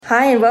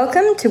Hi and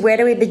welcome to Where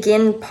Do We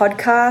Begin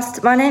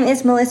podcast. My name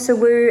is Melissa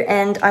Wu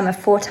and I'm a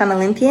 4-time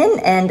Olympian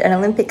and an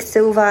Olympic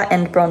silver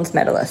and bronze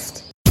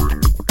medalist.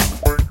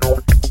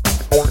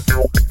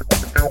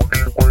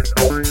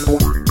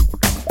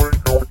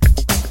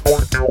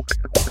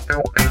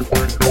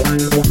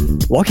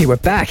 Lockie, we're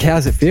back.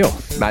 How's it feel?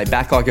 Mate,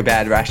 back like a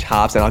bad rash,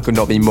 Harps, and I could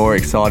not be more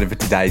excited for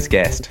today's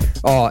guest.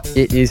 Oh,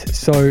 it is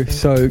so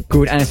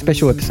good, and a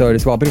special episode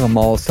as well, a bit of a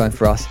milestone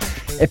for us.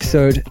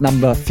 Episode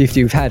number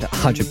 50. We've had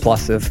 100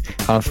 plus of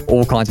kind of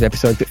all kinds of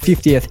episodes, but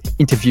 50th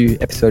interview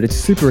episode. It's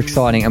super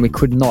exciting, and we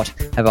could not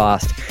have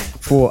asked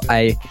for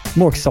a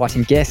more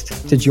exciting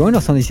guest to join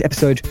us on this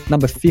episode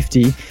number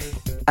 50.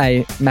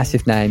 A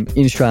massive name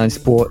in Australian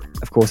sport,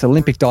 of course,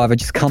 Olympic diver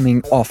just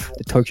coming off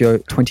the Tokyo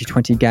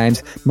 2020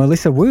 Games.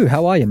 Melissa Wu,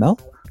 how are you, Mel?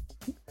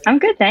 I'm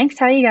good, thanks.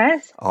 How are you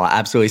guys? Oh,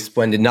 absolutely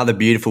splendid. Another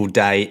beautiful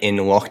day in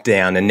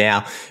lockdown. And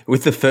now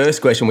with the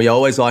first question, we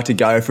always like to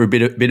go for a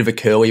bit of a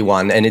curly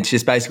one. And it's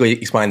just basically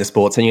explain the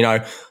sports. And, you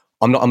know,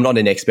 I'm not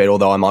an expert,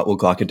 although I might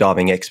look like a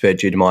diving expert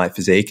due to my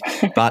physique.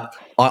 But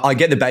I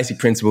get the basic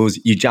principles.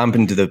 You jump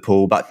into the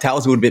pool. But tell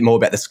us a little bit more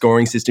about the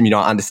scoring system. You know,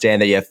 I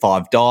understand that you have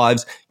 5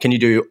 dives. Can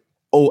you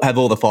have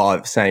all the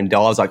 5 same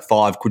dives, like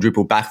 5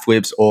 quadruple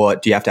backflips, or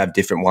do you have to have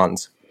different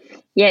ones?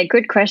 Yeah,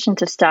 good question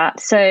to start.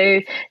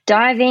 So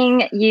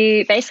diving,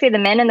 the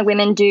men and the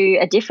women do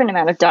a different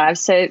amount of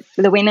dives. So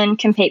the women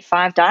compete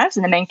 5 dives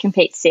and the men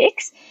compete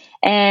 6.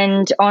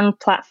 And on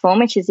platform,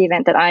 which is the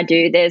event that I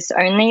do, there's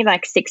only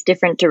like 6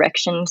 different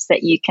directions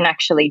that you can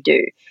actually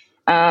do.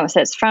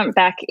 So it's front,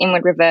 back,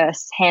 inward,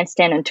 reverse,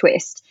 handstand, and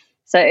twist.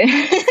 So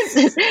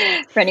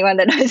for anyone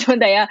that knows what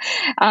they are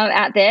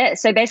out there.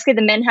 So basically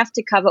the men have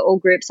to cover all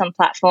groups on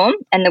platform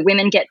and the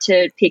women get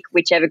to pick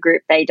whichever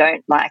group they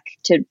don't like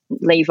to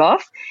leave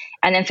off.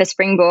 And then for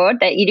springboard,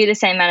 you do the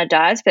same amount of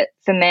dives, but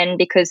for men,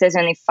 because there's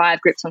only 5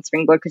 groups on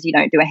springboard because you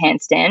don't do a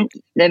handstand,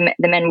 the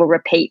men will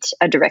repeat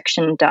a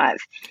direction dive.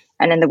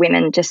 And then the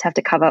women just have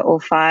to cover all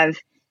 5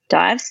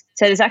 dives.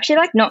 So there's actually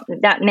like not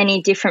that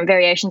many different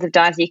variations of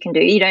dives you can do.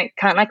 You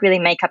can't like really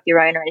make up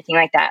your own or anything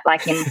like that,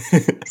 like in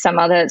some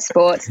other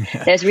sports.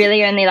 There's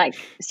really only like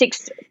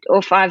 6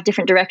 or 5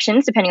 different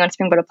directions depending on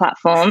springboard or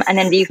platform. And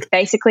then you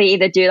basically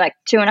either do like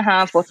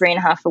 2.5 or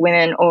 3.5 for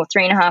women or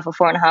 3.5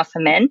 or 4.5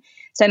 for men.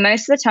 So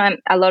most of the time,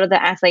 a lot of the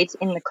athletes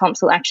in the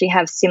comps will actually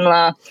have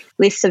similar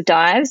lists of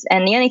dives.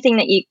 And the only thing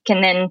that you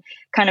can then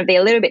kind of be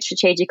a little bit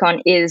strategic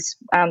on is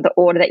the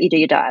order that you do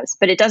your dives.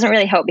 But it doesn't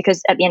really help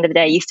because at the end of the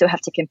day, you still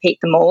have to compete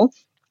them all.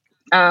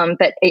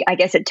 But I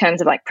guess in terms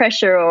of like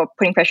pressure or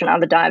putting pressure on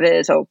other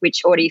divers or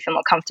which order you feel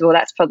more comfortable,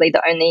 that's probably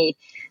the only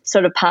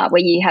sort of part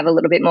where you have a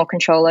little bit more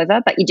control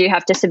over. But you do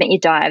have to submit your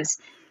dives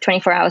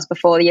 24 hours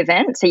before the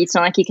event. So it's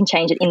not like you can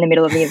change it in the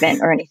middle of the event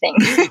or anything.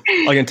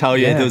 I can tell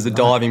you, if there was a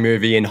diving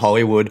movie in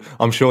Hollywood,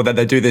 I'm sure that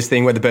they do this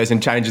thing where the person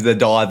changes the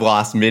dive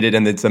last minute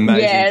and it's an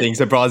amazing thing,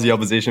 surprise the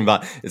opposition,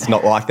 but it's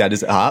not like that,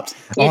 is it, Harps?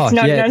 It's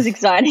not as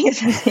exciting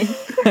as I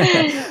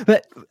think.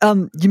 But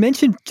you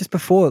mentioned just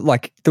before,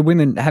 like the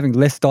women having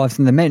less dives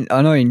than the men.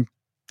 I know in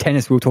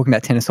tennis, we were talking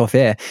about tennis off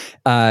air,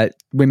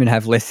 women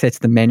have less sets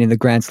than men in the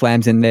Grand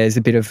Slams, and there's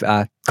a bit of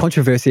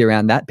controversy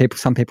around that.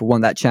 Some people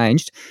want that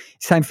changed.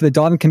 Same for the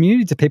diving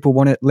community. Do people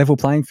want a level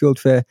playing field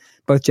for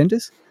both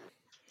genders?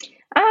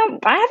 I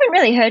haven't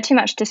really heard too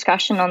much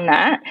discussion on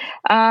that.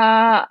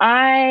 I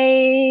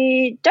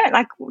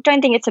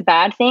don't think it's a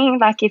bad thing,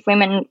 like if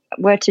women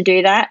were to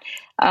do that.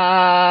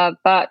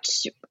 But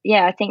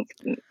yeah, I think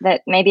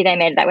that maybe they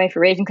made it that way for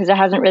a reason because there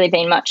hasn't really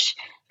been much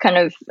kind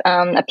of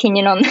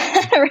opinion on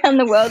that around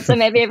the world, so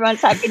maybe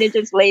everyone's happy to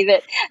just leave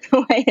it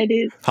the way it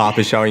is.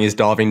 Harper's showing his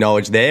diving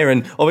knowledge there,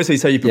 and obviously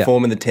so you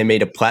perform in the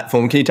 10-metre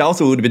platform. Can you tell us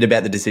a little bit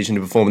about the decision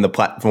to perform in the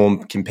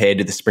platform compared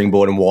to the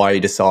springboard and why you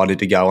decided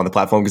to go on the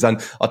platform?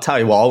 Because I'll tell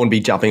you what, I wouldn't be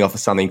jumping off of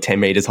something 10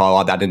 metres high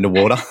like that into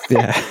water.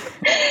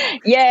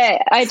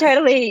 Yeah, I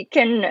totally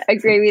can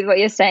agree with what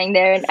you're saying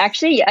there. And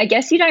actually, I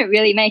guess you don't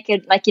really make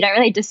it, like you don't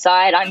really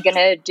decide, I'm going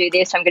to do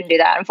this, I'm going to do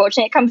that.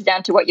 Unfortunately, it comes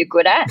down to what you're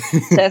good at.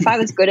 So if I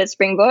was good at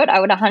springboard, I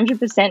would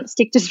 100%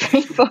 stick to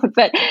springboard.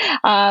 But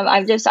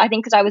I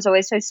think because I was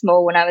always so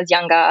small when I was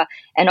younger,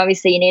 and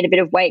obviously you need a bit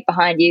of weight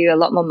behind you, a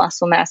lot more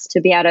muscle mass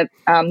to be able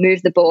to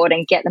move the board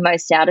and get the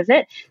most out of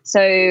it.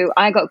 So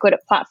I got good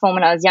at platform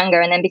when I was younger.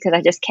 And then because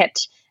I just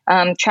kept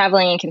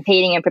traveling and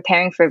competing and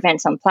preparing for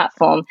events on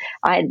platform,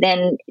 I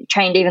then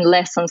trained even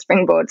less on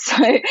springboard.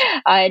 So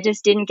I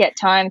just didn't get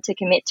time to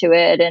commit to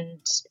it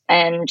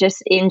and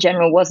just in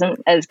general wasn't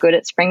as good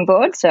at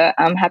springboard. So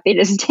I'm happy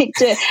to stick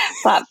to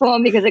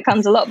platform because it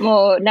comes a lot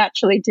more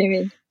naturally to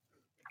me.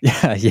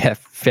 Yeah,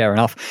 fair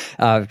enough.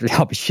 I'll be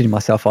shitting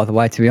myself either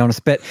way, to be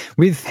honest. But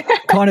with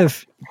kind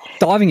of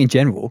diving in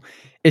general,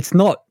 it's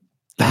not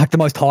like the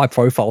most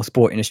high-profile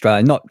sport in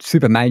Australia, not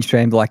super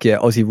mainstream like your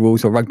Aussie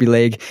Rules or rugby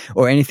league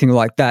or anything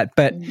like that.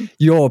 But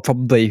you're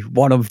probably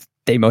one of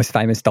the most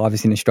famous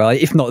divers in Australia,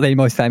 if not the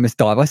most famous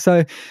diver.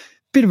 So,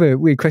 bit of a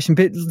weird question,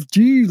 but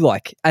do you,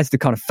 like, as the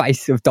kind of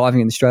face of diving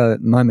in Australia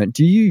at the moment,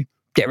 do you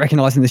get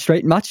recognised in the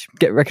street much?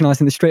 Get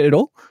recognised in the street at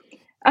all?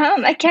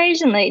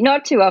 Occasionally,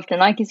 not too often.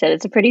 Like you said,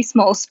 it's a pretty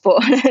small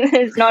sport.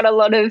 There's not a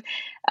lot of,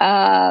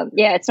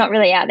 it's not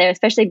really out there,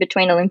 especially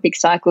between Olympic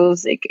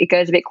cycles. It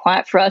goes a bit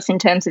quiet for us in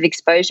terms of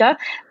exposure.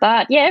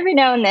 But yeah, every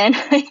now and then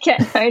I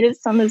get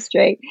noticed on the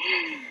street.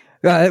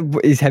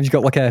 Have you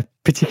got like a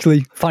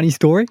particularly funny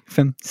story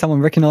from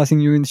someone recognising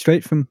you in the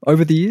street from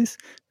over the years?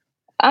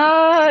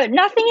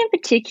 Nothing in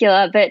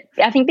particular, but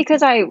I think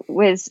because I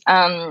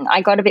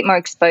got a bit more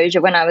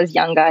exposure when I was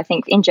younger. I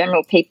think in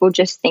general people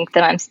just think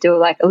that I'm still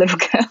like a little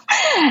girl,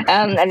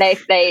 and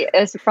they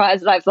are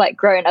surprised that I've like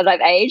grown as I've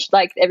aged,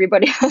 like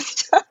everybody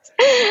else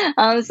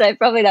does. So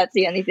probably that's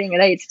the only thing.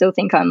 They still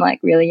think I'm like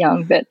really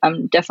young, but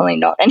I'm definitely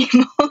not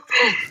anymore.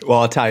 Well,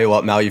 I'll tell you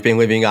what, Mel, you've been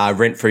living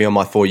rent free on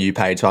my For You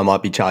page, so I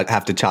might be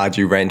have to charge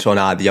you rent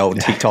on the old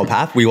TikTok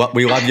app. We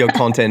love your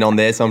content on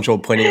there, so I'm sure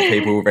plenty of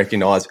people will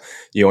recognise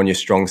you on your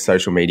strong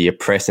social media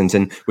presence.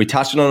 And we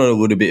touched on it a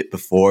little bit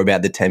before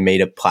about the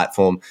 10-meter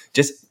platform.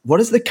 Just what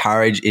is the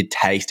courage it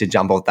takes to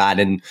jump off that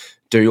and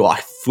do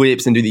like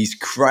flips and do these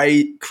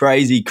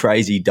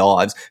crazy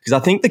dives? Because I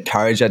think the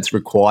courage that's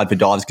required for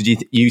divers,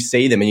 because you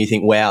see them and you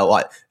think, wow,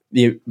 like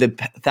the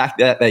fact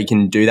that they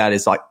can do that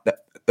is like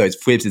those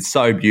flips, it's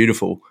so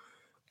beautiful.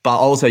 But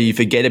also you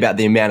forget about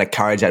the amount of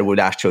courage that it would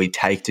actually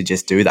take to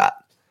just do that.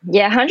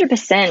 Yeah,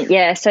 100%.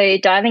 Yeah. So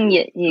diving,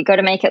 you got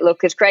to make it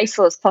look as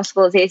graceful as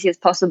possible, as easy as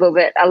possible.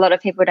 But a lot of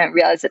people don't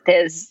realize that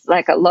there's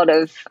like a lot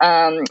of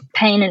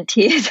pain and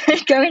tears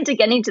that go into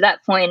getting to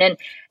that point. And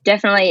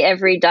definitely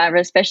every diver,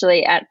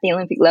 especially at the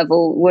Olympic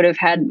level, would have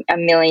had a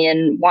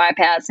million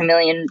wipeouts, a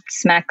million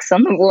smacks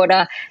on the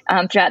water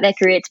throughout their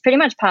career. It's pretty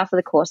much par for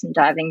the course in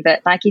diving.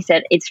 But like you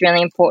said, it's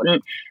really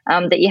important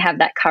that you have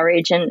that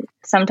courage. And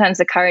sometimes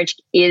the courage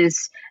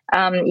is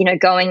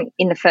going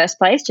in the first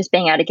place, just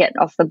being able to get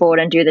off the board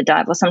and do the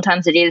dive. Or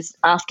sometimes it is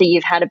after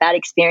you've had a bad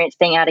experience,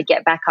 being able to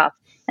get back up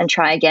and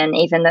try again,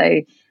 even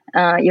though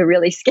you're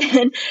really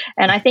scared.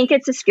 And I think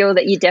it's a skill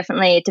that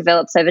it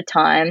develops over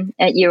time.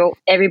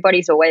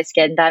 Everybody's always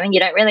scared in diving. You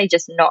don't really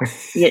just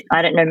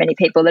I don't know many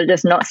people that are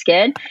just not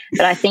scared,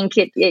 but I think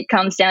it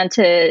comes down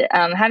to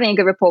having a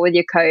good rapport with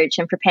your coach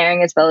and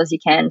preparing as well as you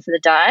can for the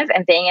dive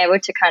and being able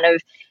to kind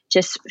of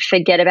just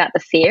forget about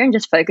the fear and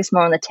just focus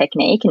more on the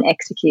technique and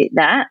execute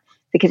that.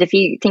 Because if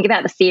you think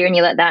about the fear and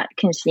you let that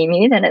consume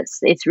you, then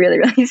it's really,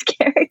 really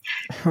scary.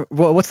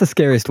 Well, what's the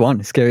scariest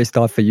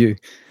dive for you?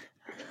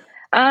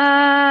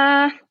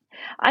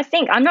 I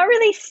think I'm not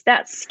really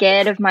that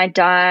scared of my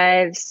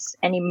dives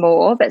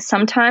anymore, but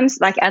sometimes,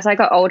 like as I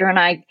got older and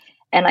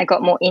I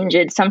got more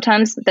injured,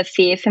 sometimes the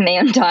fear for me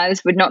on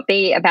dives would not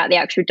be about the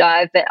actual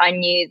dive, but I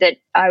knew that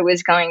I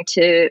was going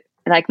to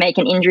like make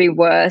an injury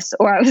worse,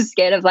 or I was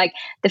scared of like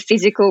the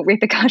physical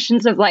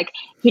repercussions of like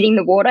hitting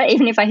the water.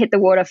 Even if I hit the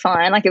water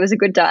fine, like it was a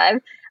good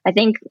dive. I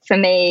think for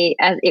me,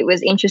 as it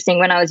was interesting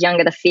when I was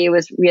younger, the fear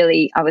was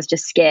really, I was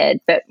just scared.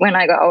 But when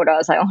I got older, I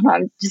was like, oh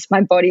no, my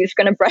body is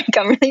going to break.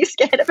 I'm really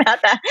scared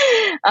about that.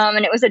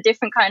 And it was a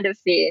different kind of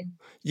fear.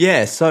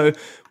 Yeah. So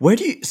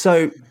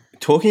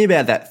talking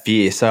about that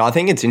fear, so I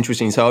think it's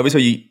interesting. So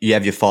obviously you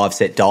have your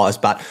 5-set dives,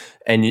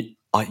 and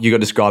you got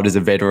described as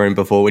a veteran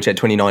before, which at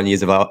 29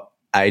 years of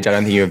age, I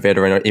don't think you're a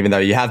veteran, even though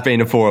you have been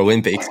to 4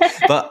 Olympics.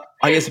 But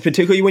I guess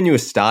particularly when you were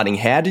starting,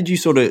 how did you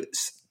sort of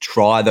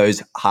try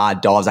those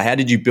hard dives? How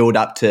did you build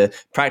up to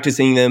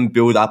practicing them,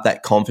 build up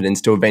that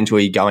confidence to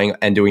eventually going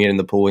and doing it in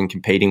the pool and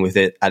competing with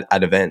it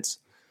at events?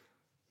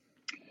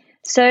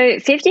 So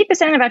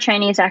 50% of our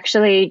training is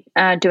actually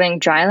doing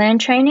dry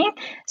land training.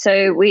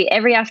 So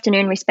every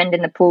afternoon we spend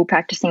in the pool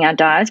practicing our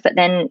dives, but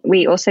then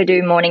we also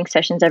do morning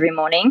sessions every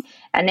morning,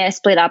 and they're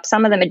split up.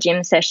 Some of them are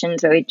gym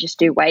sessions where we just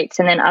do weights,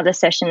 and then other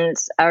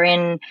sessions are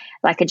in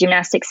like a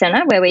gymnastics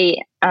center where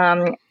we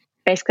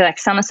basically like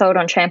somersault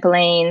on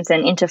trampolines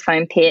and into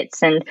foam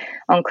pits and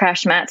on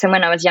crash mats. And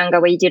when I was younger,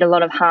 we did a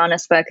lot of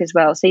harness work as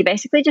well. So you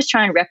basically just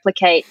try and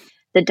replicate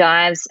the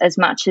dives as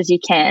much as you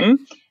can,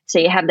 so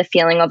you have the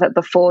feeling of it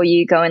before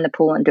you go in the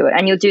pool and do it.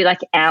 And you'll do like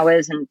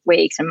hours and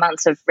weeks and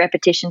months of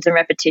repetitions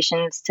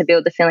to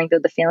build the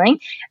feeling.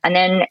 And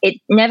then it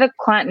never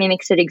quite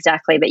mimics it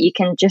exactly, but you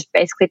can just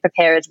basically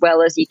prepare as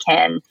well as you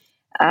can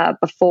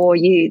before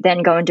you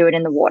then go and do it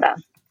in the water.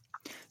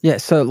 Yeah,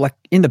 so like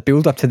in the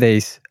build up to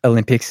these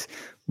Olympics,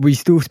 were you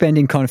still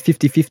spending kind of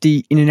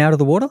 50-50 in and out of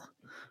the water?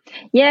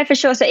 Yeah, for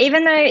sure. So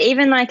even though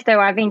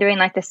I've been doing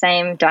like the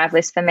same dive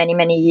list for many,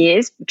 many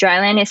years,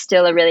 dryland is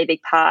still a really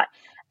big part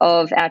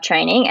of our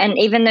training. And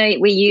even though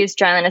we use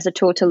dryland as a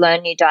tool to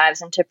learn new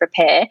dives and to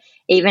prepare,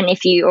 even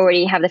if you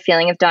already have the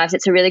feeling of dives,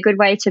 it's a really good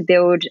way to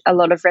build a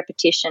lot of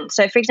repetition.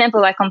 So for example,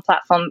 like on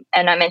platform,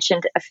 and I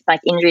mentioned like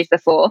injuries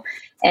before,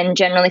 and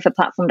generally for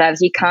platform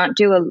dives, you can't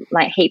do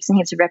like heaps and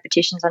heaps of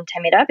repetitions on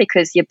 10 meter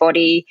because your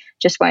body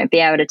just won't be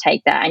able to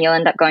take that, and you'll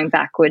end up going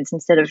backwards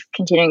instead of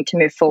continuing to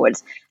move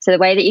forwards. So the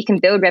way that you can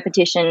build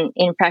repetition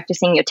in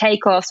practicing your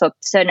takeoffs or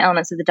certain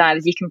elements of the dive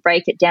is you can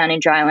break it down in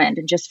dryland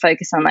and just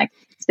focus on like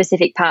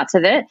specific parts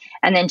of it,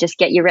 and then just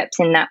get your reps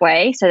in that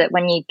way, so that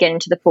when you get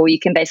into the pool, you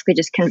can basically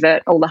just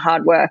convert all the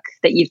hard work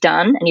that you've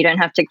done, and you don't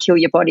have to kill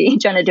your body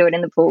trying to do it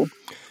in the pool.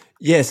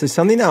 Yeah, so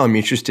something that I'm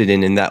interested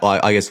in that,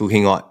 like, I guess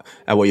looking at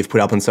what you've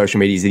put up on social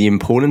media is the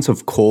importance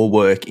of core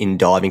work in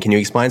diving. Can you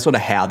explain sort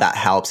of how that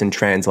helps and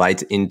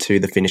translates into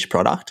the finished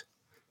product?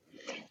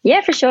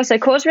 Yeah, for sure. So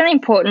core is really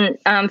important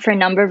for a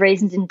number of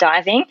reasons in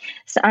diving.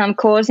 So,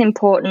 core is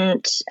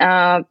important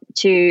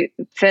to,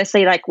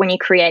 firstly, like when you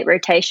create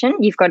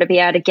rotation, you've got to be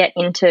able to get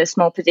into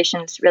small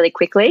positions really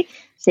quickly.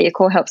 So your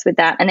core helps with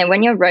that. And then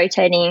when you're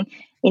rotating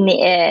in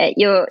the air,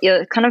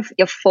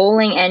 you're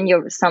falling and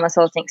you're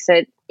somersaulting.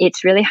 So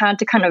it's really hard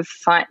to kind of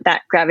fight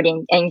that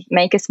gravity and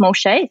make a small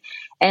shape.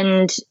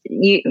 And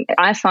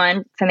I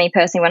find, for me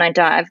personally, when I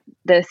dive,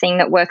 the thing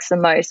that works the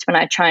most when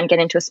I try and get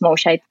into a small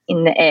shape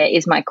in the air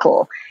is my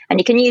core. And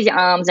you can use your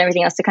arms and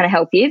everything else to kind of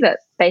help you, but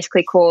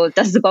basically core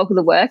does the bulk of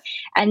the work.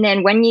 And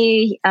then when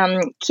you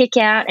kick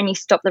out and you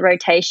stop the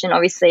rotation,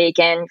 obviously,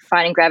 again,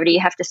 fighting gravity, you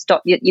have to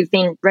stop. You've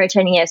been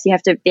rotating here, so you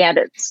have to be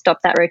able to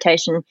stop that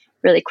rotation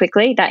really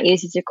quickly. That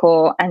uses your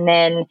core. And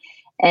then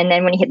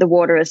when you hit the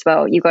water as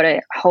well, you got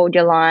to hold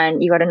your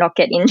line. You got to not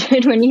get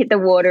injured when you hit the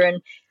water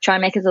and try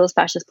and make as little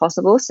splash as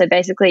possible. So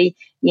basically,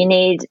 you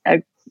need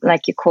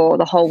your core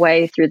the whole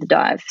way through the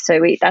dive.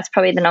 So that's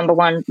probably the number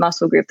one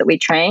muscle group that we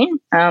train.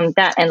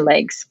 That and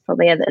legs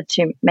probably are the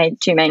two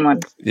main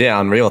ones.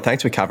 Yeah, unreal.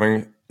 Thanks for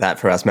covering that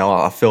for us, Mel.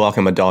 I feel like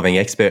I'm a diving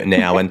expert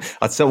now. And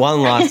so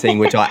one last thing,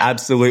 which I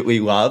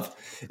absolutely love,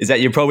 is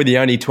that you're probably the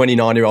only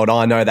 29-year-old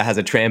I know that has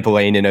a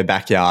trampoline in her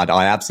backyard.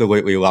 I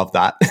absolutely love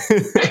that.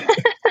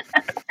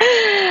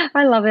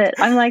 I love it.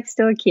 I'm like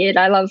still a kid.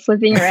 I love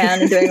flipping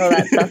around and doing all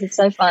that stuff. It's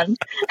so fun.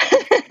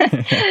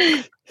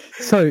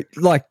 So,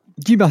 like,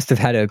 you must have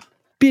had a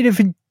bit of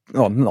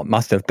not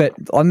must have, but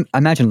I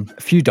imagine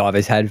a few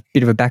divers had a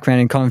bit of a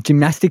background in kind of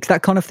gymnastics,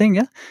 that kind of thing,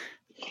 yeah?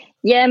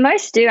 Yeah,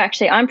 most do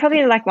actually. I'm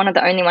probably like one of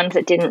the only ones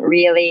that didn't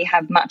really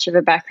have much of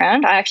a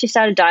background. I actually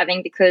started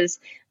diving because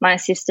my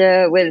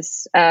sister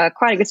was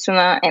quite a good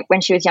swimmer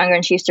when she was younger,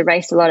 and she used to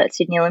race a lot at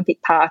Sydney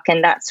Olympic Park,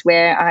 and that's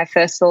where I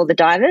first saw the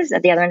divers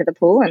at the other end of the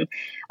pool. And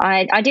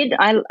I did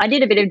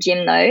a bit of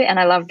gym though, and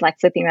I loved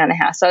like flipping around the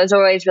house. So I was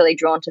always really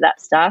drawn to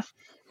that stuff.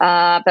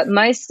 But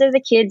most of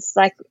the kids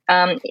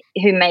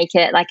who make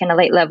it like an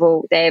elite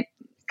level, they're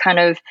kind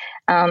of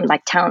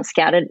like talent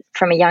scouted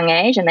from a young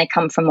age, and they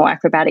come from more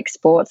acrobatic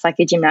sports like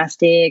your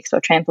gymnastics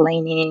or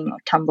trampolining or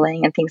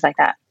tumbling and things like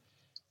that.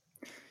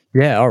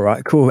 Yeah, all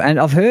right, cool. And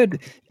I've heard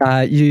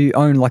you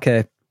own like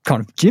a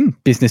kind of gym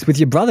business with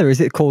your brother.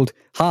 Is it called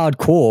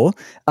Hardcore?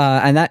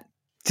 And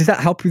does that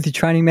help with your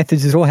training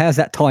methods as well? How does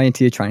that tie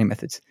into your training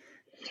methods?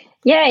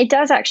 Yeah, it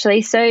does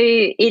actually. So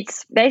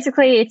it's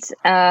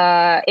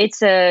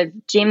a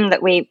gym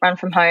that we run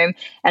from home,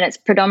 and it's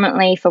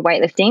predominantly for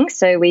weightlifting.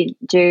 So we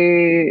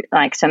do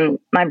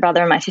my brother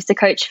and my sister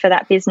coach for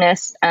that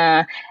business,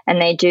 and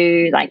they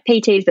do like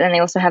PTs, but then they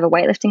also have a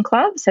weightlifting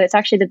club. So it's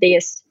actually the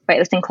biggest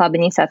weightlifting club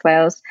in New South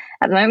Wales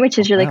at the moment, which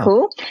is really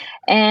cool.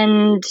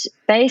 And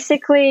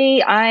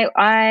basically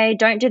I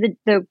don't do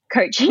the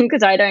coaching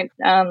because I'm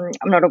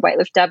not a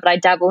weightlifter, but I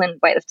dabble in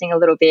weightlifting a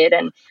little bit,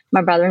 and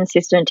my brother and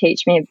sister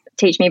teach me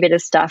a bit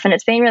of stuff, and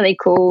it's been really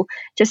cool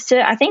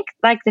I think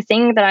like the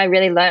thing that I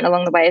really learned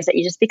along the way is that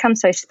you just become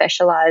so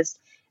specialized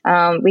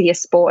with your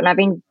sport. And I've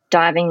been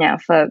diving now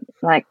for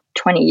like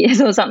 20 years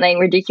or something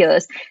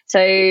ridiculous. So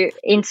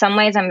in some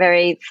ways I'm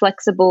very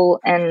flexible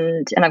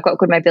and I've got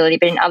good mobility,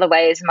 but in other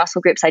ways,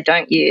 muscle groups I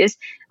don't use,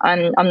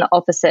 I'm the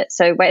opposite.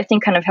 So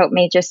weightlifting kind of helped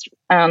me just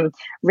round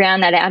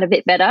that out a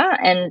bit better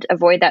and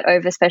avoid that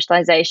over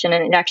specialization.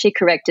 And it actually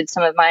corrected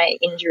some of my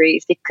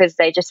injuries because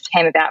they just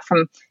came about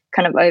from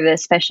kind of over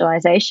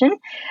specialization.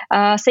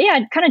 So yeah,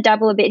 I kind of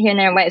dabble a bit here and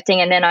there in weightlifting,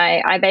 and then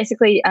I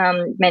basically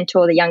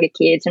mentor the younger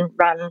kids and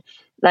run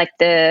like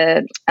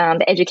the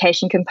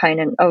education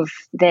component of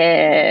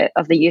the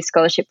youth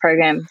scholarship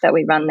program that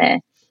we run there.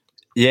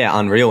 Yeah,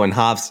 unreal. And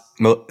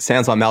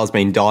sounds like Mel's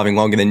been diving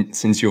longer than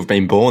since you've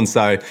been born.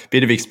 So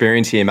bit of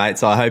experience here, mate.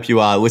 So I hope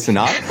you listen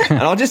up. And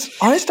I just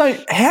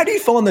don't, how do you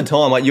find the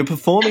time? Like, you're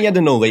performing at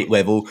an elite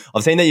level.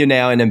 I've seen that you're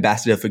now an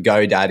ambassador for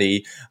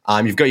GoDaddy.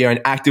 You've got your own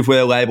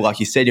activewear label. Like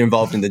you said, you're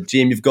involved in the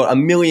gym. You've got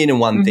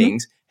 1,000,001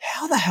 things.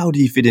 How the hell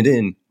do you fit it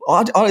in?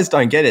 I just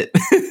don't get it.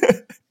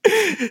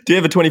 Do you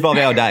have a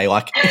 25-hour day?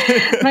 Like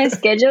my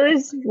schedule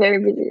is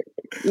very busy.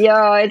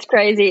 Yeah, it's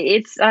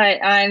crazy.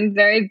 I'm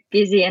very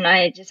busy, and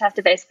I just have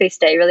to basically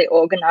stay really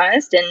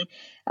organized. And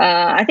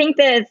I think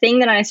the thing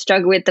that I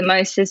struggle with the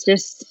most is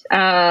just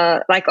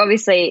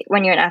obviously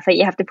when you're an athlete,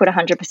 you have to put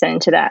 100%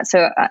 into that.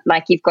 So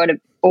you've got to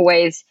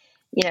always,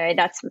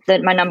 that's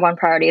my number one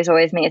priority is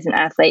always me as an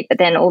athlete. But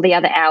then all the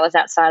other hours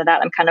outside of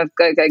that, I'm kind of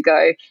go,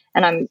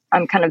 and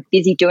I'm kind of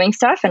busy doing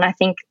stuff. And I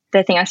think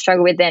the thing I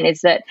struggle with then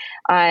is that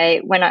I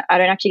don't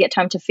actually get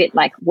time to fit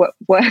like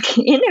work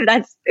in,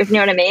 if you know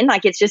what I mean.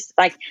 Like, it's just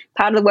like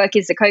part of the work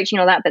is the coaching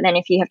and all that, but then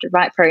if you have to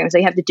write programs or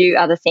you have to do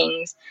other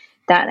things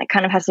that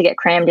kind of has to get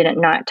crammed in at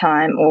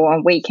nighttime or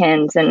on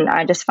weekends. And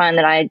I just find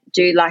that I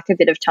do like a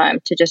bit of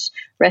time to just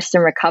rest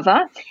and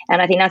recover. And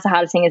I think that's the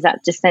hardest thing, is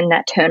that just then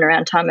that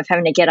turnaround time of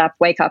having to get up,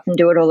 wake up and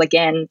do it all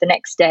again the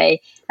next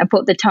day and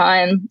put the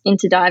time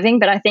into diving.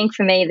 But I think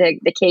for me,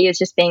 the key is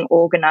just being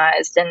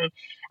organized and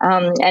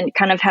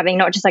kind of having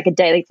not just like a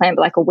daily plan,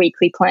 but like a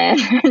weekly plan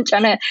and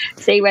trying to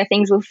see where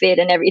things will fit.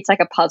 And it's like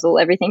a puzzle.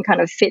 Everything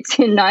kind of fits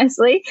in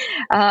nicely.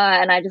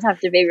 And I just have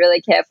to be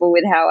really careful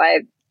with how I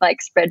like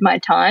spread my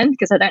time,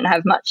 because I don't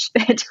have much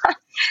spare time.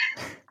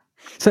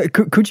 So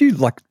could you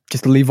like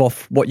just live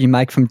off what you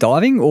make from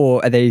diving,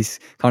 or are these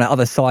kind of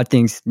other side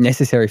things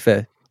necessary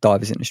for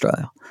divers in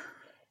Australia?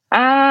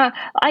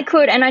 I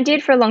could, and I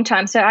did for a long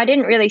time. So I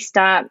didn't really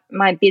start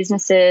my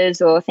businesses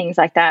or things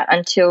like that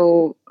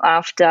until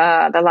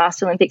after the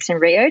last Olympics in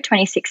Rio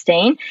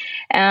 2016.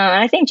 And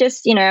I think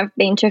just,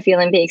 being to a few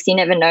Olympics, you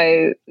never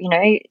know,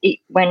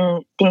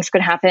 when things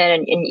could happen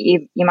and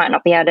you might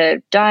not be able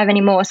to dive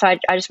anymore. So I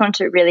just wanted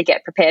to really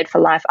get prepared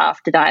for life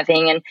after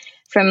diving. And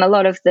from a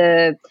lot of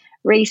the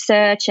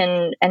research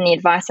and the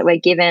advice that we're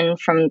given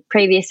from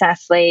previous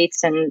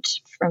athletes and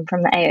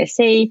from the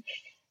AOC,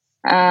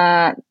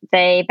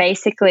 they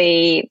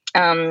basically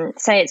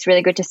say it's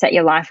really good to set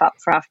your life up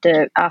for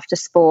after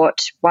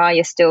sport while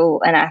you're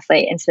still an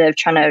athlete, instead of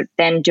trying to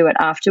then do it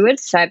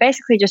afterwards. So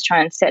basically just try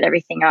and set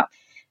everything up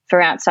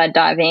for outside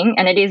diving.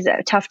 And it is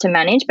tough to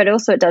manage, but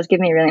also it does give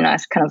me a really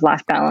nice kind of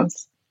life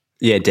balance.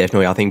 Yeah,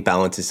 definitely. I think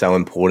balance is so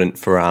important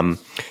for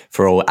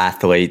all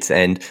athletes.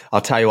 And I'll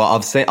tell you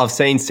what, I've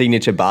seen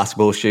signature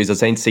basketball shoes, I've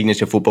seen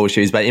signature football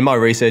shoes, but in my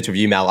research of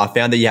you, Mel, I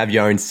found that you have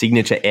your own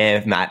signature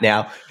air mat.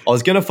 Now, I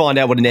was going to find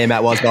out what an air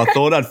mat was, but I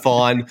thought I'd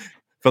find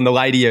from the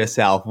lady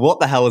herself, what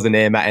the hell is an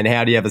air mat and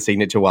how do you have a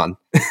signature one?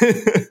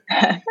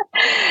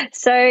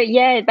 So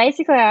yeah,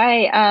 basically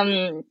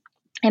I'm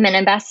an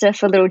ambassador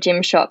for Little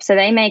Gym Shop. So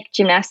they make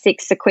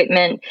gymnastics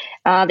equipment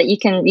that you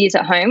can use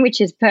at home, which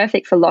is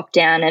perfect for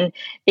lockdown. And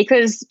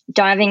because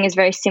diving is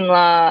very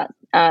similar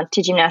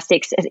to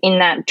gymnastics in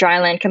that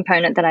dryland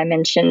component that I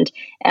mentioned,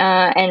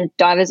 and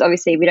divers,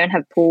 obviously, we don't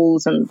have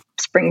pools and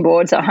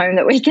springboards at home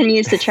that we can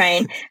use to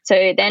train.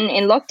 So then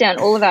in lockdown,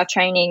 all of our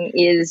training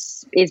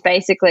is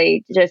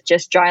basically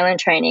just dryland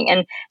training,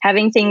 and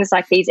having things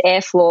like these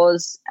air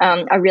floors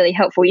are really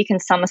helpful. You can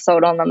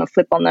somersault on them and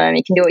flip on them.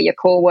 You can do all your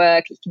core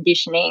work, your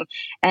conditioning,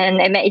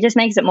 and it just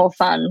makes it more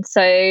fun.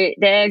 So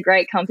they're a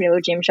great company,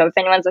 Little Gym Shop. If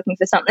anyone's looking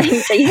for something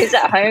to use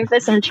at home for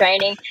some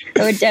training,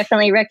 I would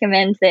definitely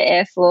recommend the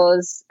air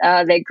floors.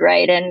 They're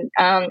great, and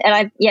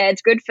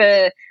it's good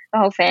for the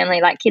whole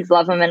family. Like, kids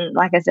love them, and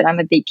like I said, I'm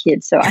a big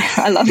kid, so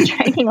I love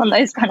training on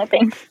those kind of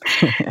things.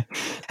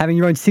 Having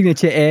your own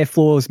signature air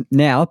floors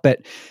now,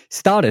 but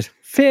started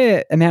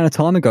fair amount of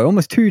time ago,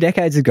 almost 2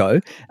 decades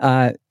ago,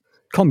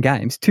 Com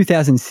Games,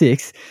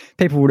 2006.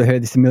 People would have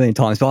heard this a million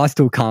times, but I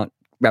still can't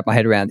wrap my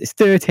head around this.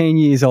 13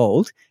 years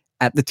old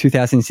at the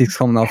 2006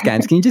 Commonwealth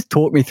Games. Can you just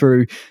talk me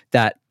through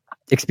that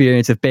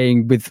experience of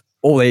being with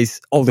all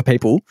these older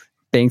people,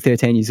 being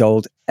 13 years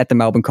old at the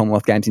Melbourne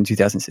Commonwealth Games in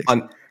 2006?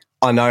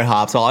 I know,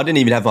 Harp. So I didn't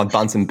even have my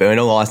Bunsen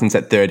burner license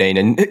at 13,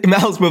 and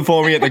Mel's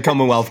performing at the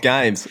Commonwealth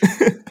Games.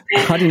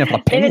 I didn't have my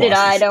pen. Neither did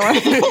I, don't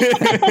worry.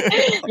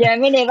 Yeah,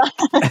 me neither.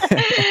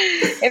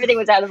 Everything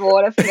was out of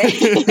order for me.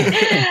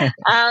 It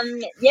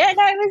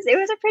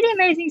was a pretty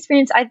amazing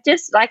experience. I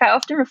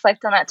often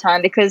reflect on that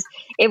time because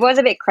it was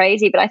a bit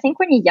crazy, but I think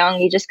when you're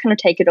young, you just kind of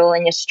take it all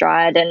in your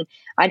stride, and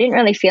I didn't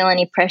really feel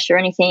any pressure or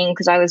anything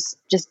because I was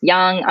just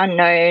young,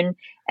 unknown,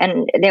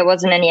 and there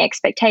wasn't any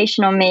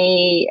expectation on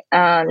me,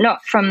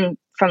 not from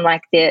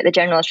like the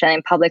general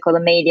Australian public or the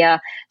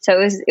media.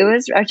 So it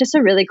was just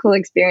a really cool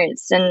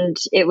experience, and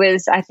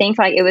I think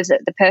it was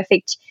the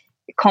perfect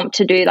comp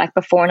to do like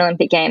before an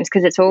Olympic Games,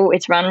 because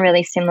it's run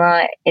really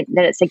similar,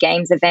 that it's a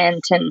games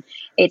event, and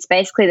it's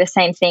basically the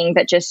same thing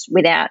but just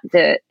without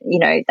the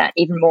that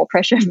even more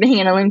pressure of being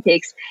an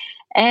Olympics.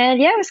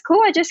 And yeah, it was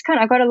cool. I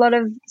got a lot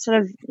of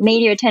sort of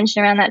media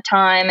attention around that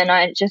time, and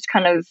I just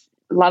kind of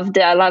loved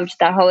it. I loved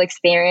that whole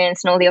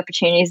experience and all the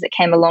opportunities that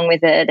came along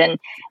with it, and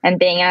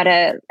being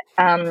able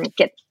to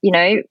get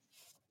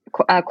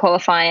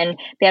qualify and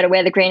be able to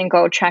wear the green and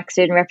gold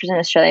tracksuit and represent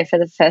Australia for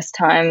the first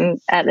time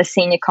at the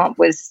senior comp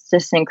was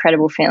just an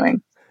incredible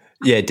feeling.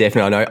 Yeah,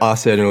 definitely. I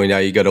certainly know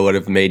you got a lot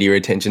of media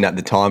attention at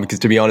the time, because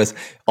to be honest,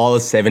 I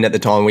was 7 at the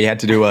time. We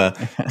had to do a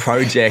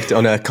project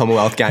on a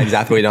Commonwealth Games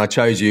athlete, and I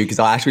chose you because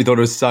I actually thought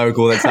it was so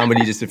cool that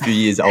somebody just a few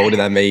years older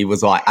than me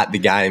was like at the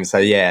game. So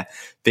yeah,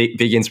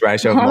 big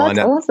inspiration of mine.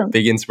 That's awesome.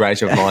 Big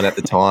inspiration of mine at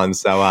the time.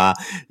 So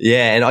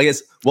and I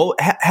guess, well,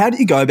 how do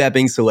you go about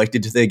being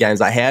selected to the games?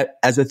 Like, how,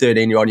 as a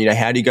 13-year-old,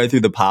 how do you go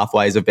through the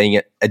pathways of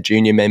being a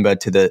junior member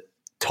to the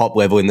top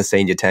level in the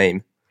senior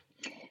team?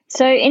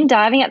 So in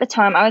diving at the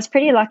time, I was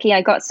pretty lucky.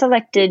 I got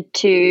selected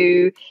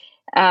to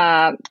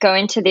go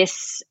into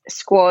this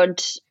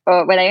squad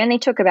where they only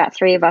took about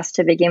 3 of us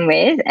to begin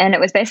with. And it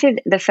was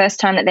basically the first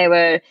time that they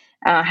were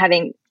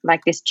having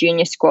like this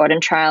junior squad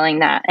and trialing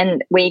that.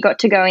 And we got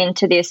to go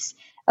into this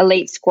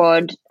elite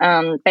squad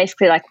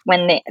basically like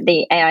when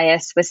the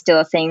AIS was still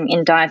a thing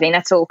in diving.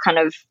 That's all kind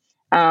of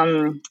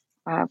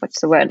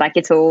what's the word? Like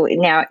it's all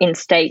now in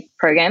state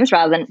programs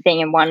rather than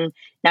being in one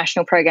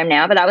national program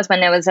now. But that was when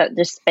there was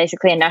just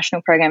basically a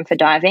national program for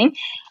diving.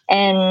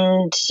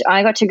 And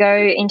I got to go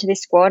into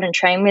this squad and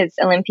train with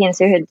Olympians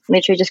who had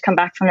literally just come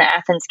back from the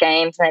Athens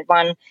Games and they'd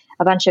won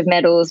a bunch of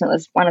medals. And it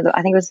was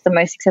I think it was the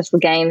most successful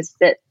games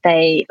that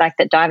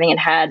that diving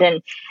had.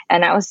 And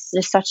that was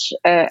just such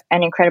an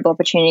incredible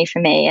opportunity for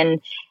me.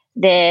 And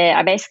there,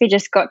 I basically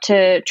just got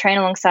to train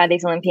alongside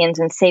these Olympians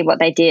and see what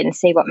they did and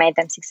see what made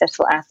them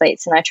successful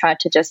athletes. And I tried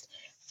to just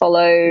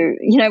follow,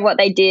 what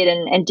they did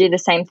and do the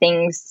same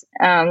things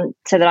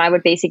so that I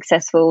would be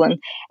successful.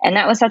 And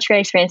that was such a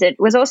great experience. It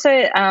was also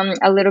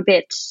a little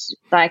bit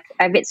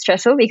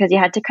stressful because you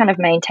had to kind of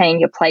maintain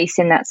your place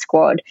in that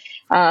squad.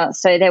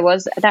 So there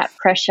was that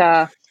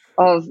pressure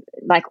of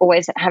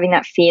always having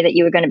that fear that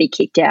you were going to be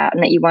kicked out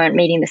and that you weren't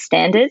meeting the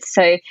standards.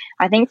 So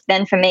I think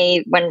then for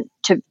me, when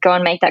to go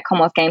and make that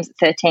Commonwealth Games at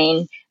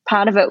 13,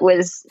 part of it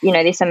was,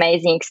 this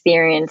amazing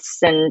experience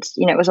and,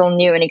 it was all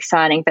new and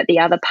exciting. But the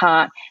other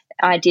part,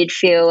 I did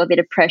feel a bit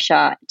of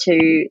pressure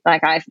to,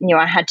 I knew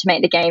I had to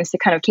make the games to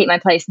kind of keep my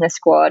place in the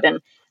squad.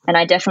 And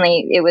I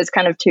definitely, it was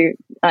kind of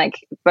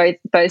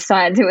both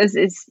sides.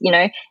 It's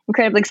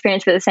incredible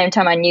experience, but at the same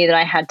time, I knew that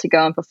I had to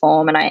go and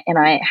perform and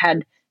I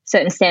had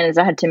certain standards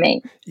I had to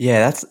meet.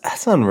 Yeah,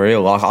 that's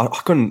unreal. I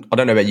couldn't, I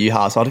don't know about you,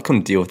 Haas, I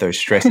couldn't deal with those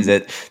stresses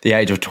at the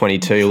age of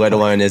 22, let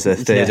alone as a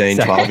 13,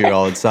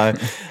 12-year-old. So,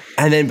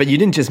 but you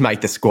didn't just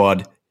make the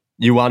squad.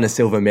 You won a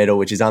silver medal,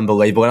 which is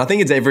unbelievable. And I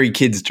think it's every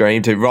kid's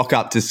dream to rock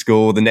up to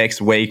school the next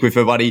week with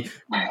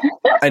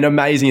an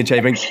amazing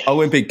achievement,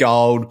 Olympic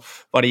gold,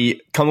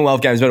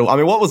 Commonwealth Games medal. I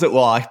mean, what was it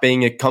like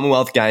being a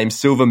Commonwealth Games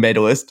silver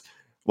medalist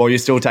while you're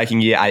still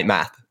taking year 8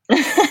 math?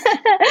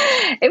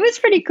 It was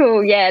pretty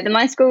cool. Yeah,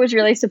 my school was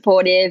really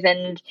supportive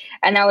and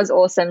that was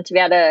awesome to be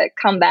able to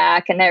come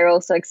back, and they were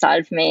all so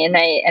excited for me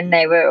and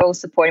they were all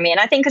supporting me. And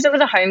I think because it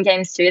was a home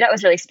games too, that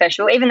was really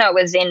special, even though it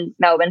was in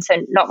Melbourne, so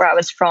not where I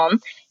was from.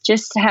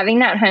 Just having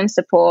that home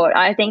support,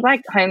 I think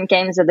home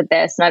games are the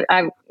best. And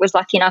I was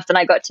lucky enough that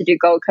I got to do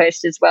Gold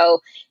Coast as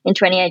well in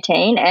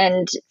 2018.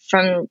 And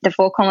from the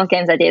 4 Commonwealth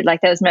Games I did,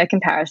 there was no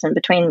comparison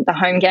between the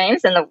home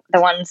games and the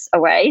ones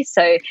away.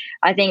 So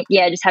I think,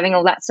 just having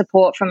all that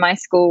support from my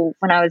school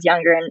when I was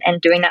younger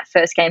and doing that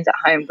first games at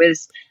home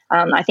was,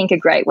 I think, a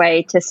great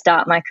way to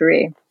start my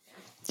career.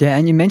 Yeah,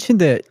 and you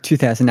mentioned the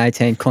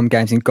 2018 Com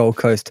Games in Gold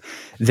Coast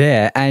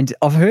there, and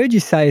I've heard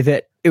you say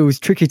that it was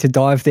tricky to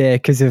dive there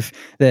because of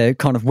the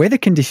kind of weather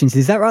conditions.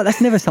 Is that right?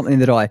 That's never something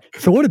that I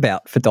thought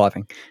about for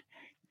diving.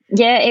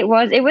 Yeah, it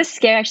was. It was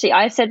scary, actually.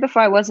 I said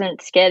before I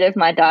wasn't scared of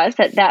my dives,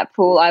 but that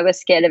pool, I was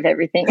scared of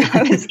everything.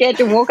 I was scared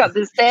to walk up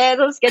the stairs.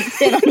 I was scared to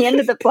stand on the end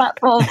of the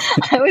platform.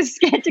 I was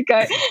scared to go.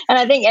 And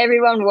I think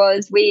everyone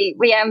was. We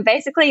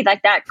basically,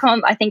 that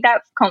comp, I think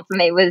that comp for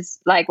me was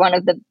one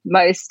of the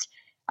most,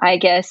 I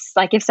guess,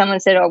 if someone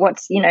said, oh,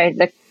 what's,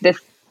 the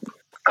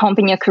comp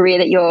in your career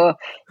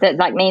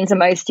that means the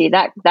most to you,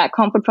 that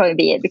comp would probably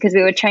be it, because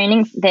we were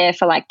training there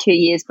for 2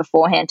 years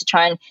beforehand to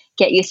try and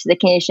get used to the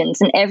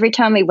conditions. And every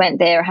time we went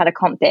there or had a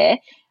comp there,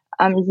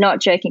 I'm not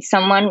joking,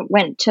 someone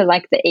went to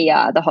the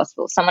ER, the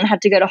hospital. Someone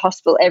had to go to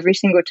hospital every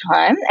single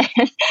time.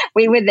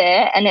 We were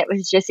there and it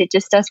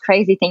just does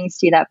crazy things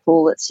to that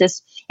pool. It's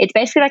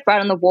basically right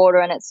on the water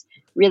and it's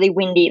really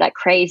windy,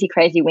 crazy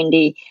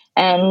windy.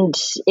 And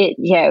it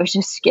was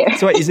just scary.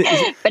 So is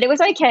it but it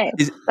was okay.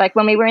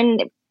 When we were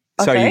in...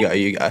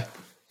 You go.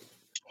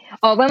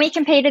 Oh, when we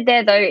competed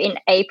there, though, in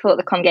April at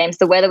the Com Games,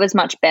 the weather was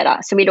much better.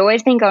 So we'd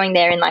always been going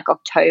there in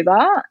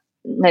October,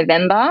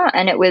 November,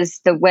 and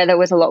the weather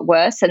was a lot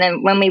worse. And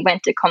then when we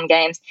went to Com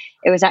Games,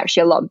 it was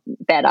actually a lot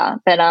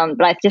better. But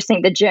I just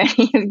think the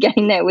journey of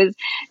getting there was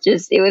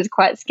it was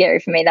quite scary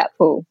for me, that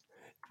pool.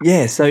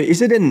 Yeah. So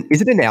is it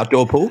an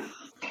outdoor pool?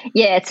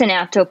 Yeah, it's an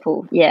outdoor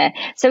pool, yeah.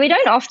 So we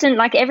don't often,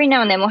 every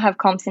now and then we'll have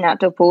comps in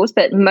outdoor pools,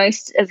 but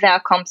most of our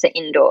comps are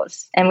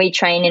indoors and we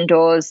train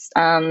indoors.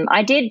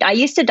 I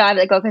used to dive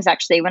at the Gold Coast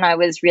actually when I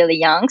was really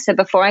young. So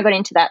before I got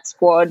into that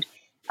squad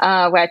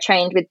where I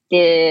trained with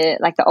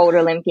the older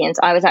Olympians,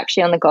 I was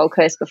actually on the Gold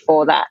Coast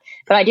before that.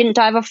 But I didn't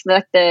dive off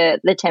the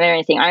 10 or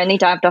anything. I only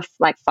dived off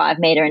 5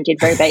 meter and did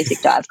very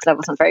basic dives because I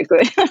wasn't very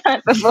good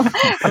before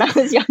when I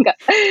was younger.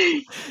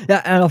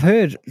 Yeah, and I've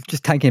heard,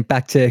 just taking it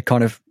back to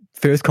kind of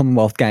first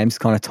Commonwealth Games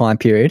kind of time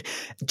period,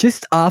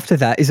 just after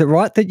that, is it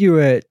right that you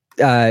were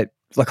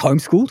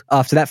homeschooled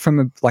after that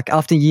from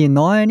after year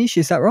 9-ish?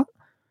 Is that right?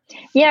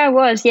 Yeah, I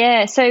was.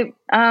 Yeah. So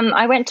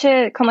I went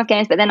to Commonwealth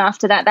Games, but then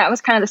after that was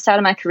kind of the start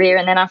of my career.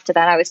 And then after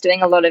that, I was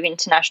doing a lot of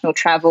international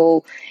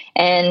travel,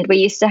 and we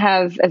used to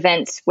have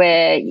events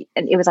where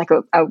it was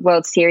a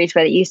World Series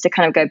where it used to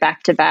kind of go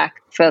back to back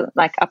for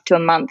up to a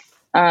month.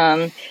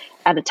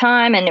 At a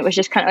time, and it was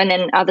just and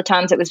then other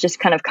times it was just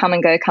kind of come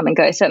and go.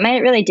 So it made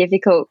it really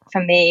difficult for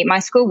me. My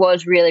school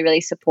was really, really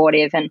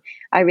supportive and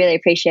I really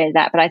appreciated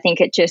that. But I think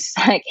it just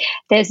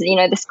there's,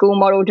 the school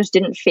model just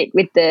didn't fit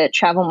with the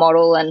travel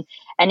model. And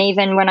And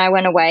even when I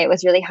went away, it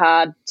was really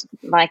hard.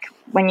 Like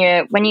when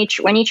you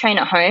train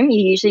at home,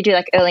 you usually do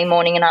like early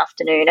morning and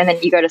afternoon, and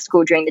then you go to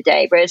school during the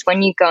day. Whereas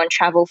when you go and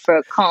travel for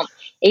a comp,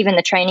 even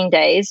the training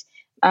days,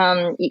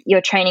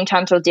 your training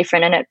times are all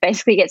different, and it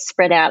basically gets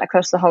spread out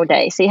across the whole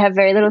day. So you have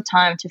very little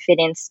time to fit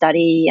in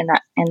study and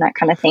that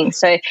kind of thing.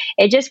 So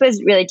it just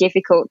was really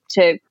difficult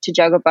to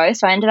juggle both.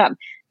 So I ended up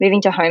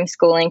moving to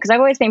homeschooling because I've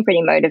always been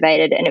pretty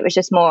motivated, and it was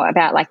just more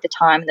about like the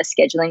time and the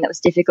scheduling that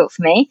was difficult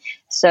for me.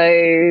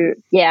 So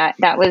yeah,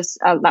 that was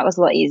a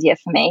lot easier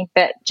for me.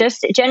 But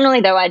just generally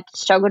though, I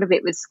struggled a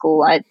bit with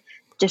school. I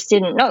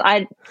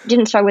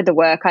didn't struggle with the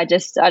work. I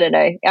don't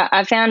know.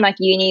 I found like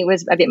uni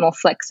was a bit more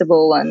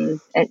flexible, and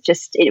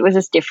it was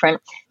just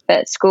different.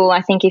 But school,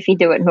 I think if you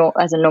do it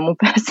as a normal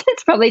person,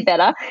 it's probably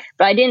better.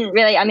 But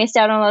I missed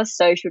out on a lot of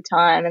social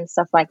time and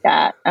stuff like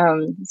that.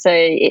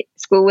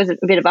 School was a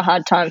bit of a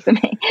hard time for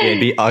me.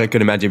 Yeah, I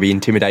could imagine it'd be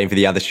intimidating for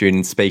the other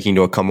students speaking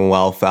to a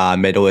Commonwealth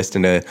medalist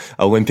and an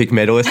Olympic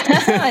medalist. No,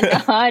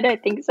 I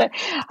don't think so.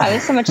 I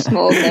was so much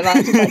smaller than them. I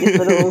was just like this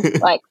little,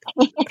 like,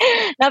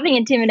 nothing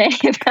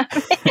intimidating about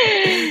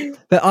me.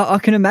 But I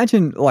can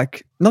imagine,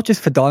 like, not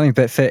just for diving,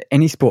 but for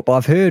any sport. But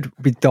I've heard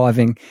with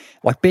diving,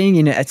 like being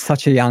in it at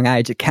such a young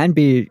age, it can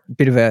be a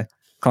bit of a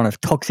kind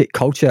of toxic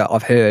culture,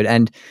 I've heard,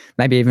 and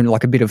maybe even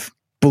like a bit of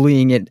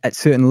bullying at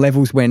certain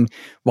levels when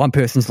one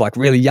person's like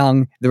really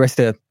young, the rest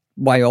are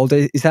way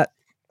older. Is that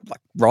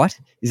like right?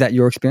 Is that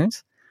your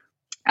experience?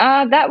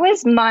 That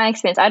was my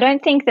experience. I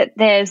don't think that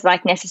there's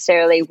like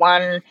necessarily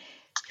one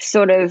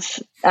sort of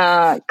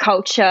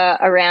culture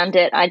around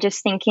it. I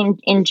just think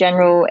in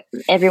general,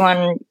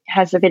 everyone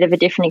has a bit of a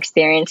different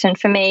experience. And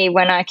for me,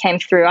 when I came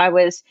through, I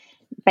was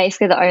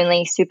basically the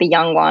only super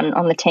young one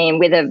on the team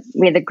with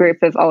a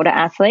group of older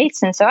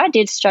athletes. And so I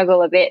did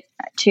struggle a bit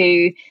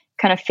to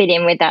kind of fit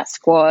in with that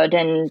squad.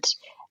 And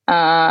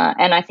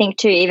I think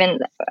too, even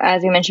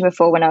as we mentioned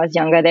before, when I was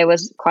younger, there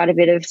was quite a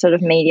bit of sort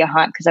of media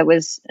hype because I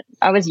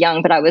was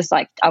young, but I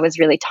was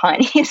really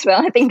tiny as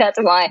well. I think that's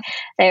why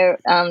they're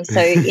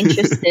so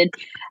interested.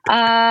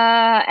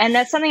 And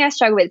that's something I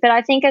struggle with. But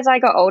I think as I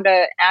got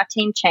older, our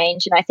team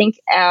changed, and I think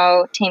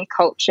our team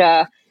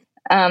culture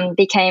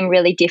became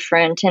really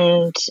different.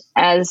 And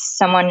as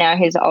someone now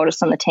who's the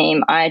oldest on the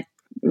team, I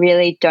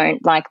really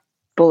don't like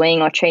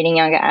bullying or treating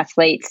younger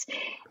athletes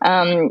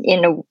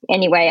in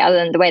any way other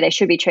than the way they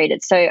should be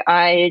treated. So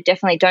I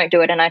definitely don't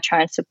do it, and I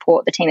try and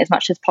support the team as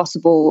much as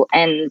possible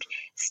and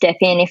step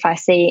in if I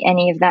see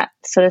any of that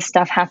sort of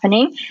stuff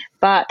happening.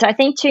 But I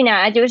think too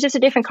now, it was just a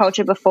different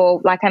culture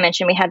before. Like I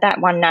mentioned, we had that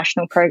one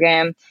national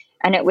program,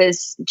 and it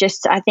was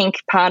just, I think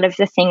part of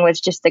the thing was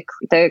just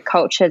the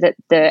culture that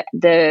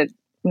the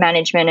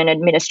management and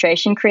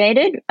administration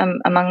created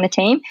among the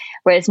team,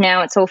 whereas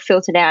now it's all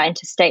filtered out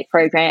into state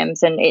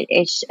programs, and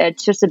it's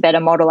just a better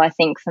model, I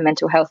think, for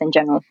mental health in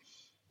general.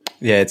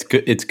 Yeah, it's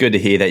good. It's good to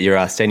hear that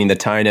you're setting the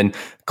tone. And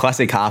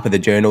classic Harper, the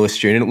journalist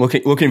student,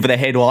 looking for the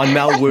headline.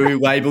 Mel Wu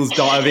labels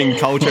diving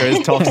culture as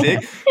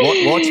toxic.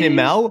 Watch him,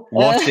 Mel.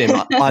 Watch him.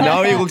 I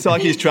know he looks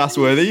like he's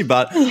trustworthy,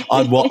 but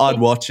I'd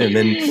watch him.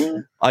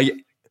 And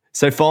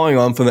So following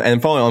on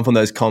from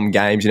those Com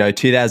Games,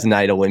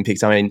 2008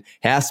 Olympics, I mean,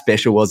 how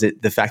special was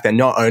it, the fact that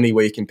not only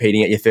were you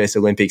competing at your first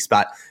Olympics,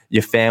 but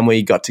your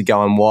family got to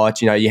go and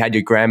watch? You had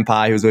your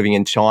grandpa who was living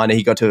in China.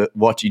 He got to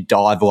watch you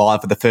dive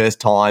live for the first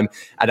time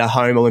at a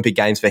home Olympic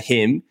Games for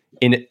him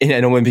in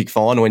an Olympic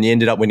final, and you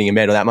ended up winning a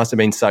medal. That must have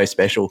been so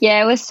special.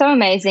 Yeah, it was so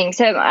amazing.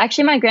 So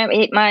actually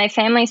my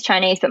family's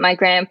Chinese, but my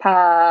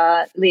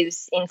grandpa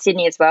lives in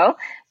Sydney as well.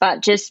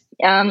 But just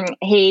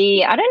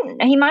he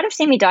might have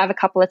seen me dive a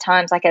couple of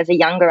times, like as a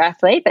younger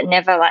athlete, but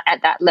never like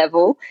at that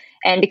level.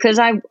 And because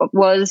I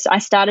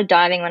started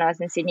diving when I was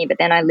in Sydney, but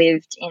then I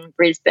lived in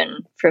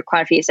Brisbane for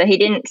quite a few years. So he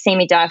didn't see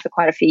me dive for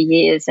quite a few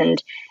years.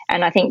 And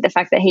I think the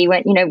fact that he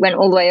went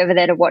all the way over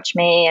there to watch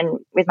me, and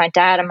with my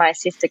dad and my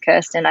sister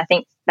Kirsten, I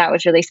think that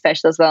was really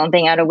special as well, and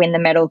being able to win the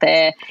medal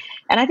there.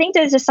 And I think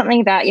there's just something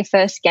about your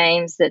first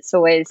games that's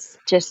always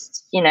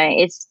just,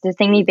 it's the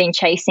thing you've been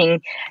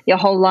chasing your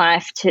whole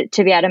life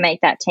to be able to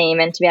make that team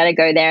and to be able to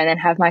go there and then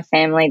have my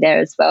family there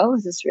as well. It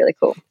was just really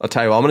cool. I'll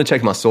tell you what, I'm going to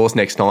check my source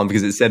next time,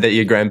 because it said that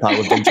your grandpa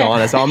lived in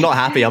China. So I'm not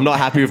happy. I'm not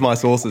happy with my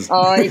sources.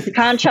 Oh, you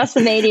can't trust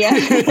the media.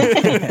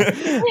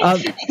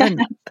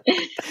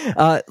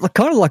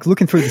 Kind of like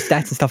looking through the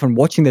stats and stuff and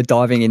watching the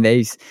diving in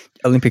these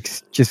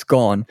Olympics just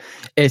gone,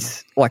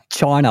 it's like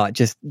China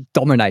just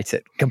dominates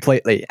it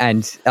completely.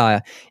 And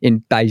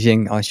in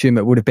Beijing, I assume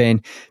it would have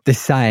been the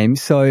same.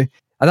 So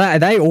are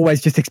they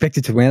always just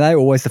expected to win? Are they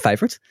always the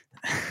favourites?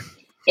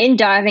 In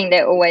diving,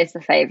 they're always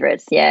the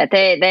favourites. Yeah,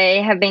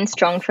 they have been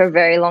strong for a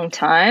very long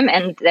time,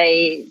 and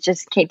they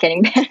just keep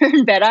getting better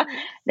and better.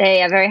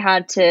 They are very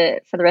hard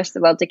for the rest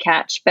of the world to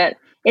catch, but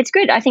it's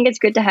good. I think it's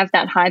good to have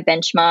that high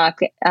benchmark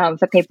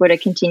for people to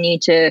continue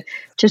to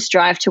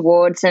strive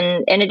towards,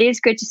 and it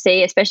is good to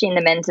see, especially in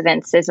the men's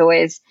events. There's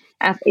always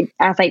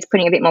athletes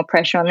putting a bit more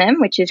pressure on them,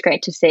 which is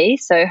great to see.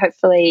 So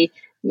hopefully,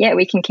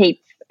 we can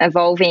keep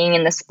evolving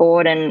in the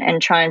sport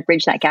and try and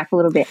bridge that gap a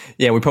little bit.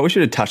 Yeah, we probably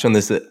should have touched on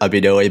this a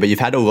bit earlier, but you've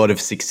had a lot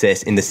of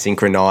success in the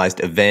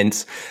synchronized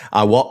events.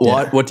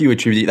 What do you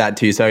attribute that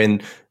to? So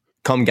in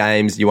Com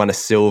Games, you won a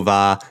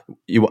silver.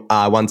 You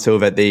won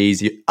silver at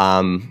these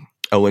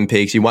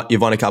Olympics.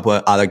 You've won a couple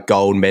of other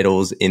gold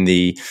medals in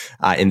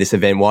this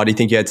event. Why do you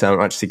think you had so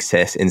much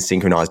success in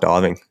synchronized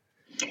diving?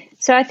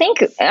 So I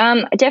think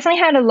I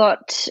definitely had a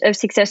lot of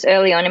success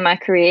early on in my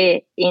career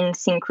in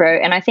synchro,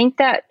 and I think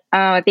that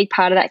a big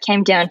part of that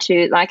came down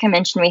to, like I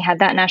mentioned, we had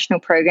that national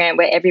program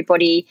where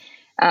everybody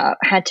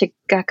had to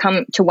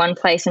come to one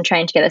place and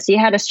train together. So you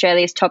had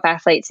Australia's top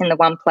athletes in the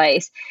one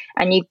place,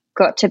 and you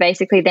got to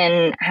basically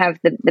then have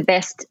the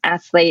best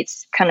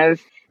athletes kind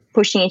of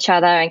pushing each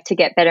other to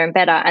get better and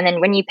better. And then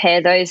when you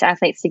pair those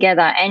athletes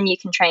together and you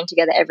can train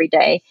together every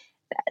day,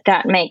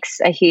 that makes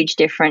a huge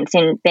difference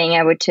in being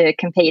able to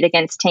compete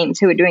against teams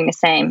who are doing the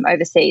same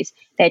overseas.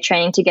 They're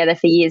training together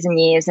for years and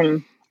years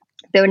and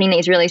building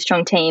these really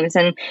strong teams.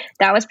 And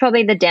that was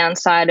probably the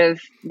downside of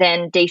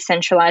then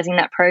decentralizing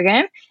that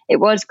program.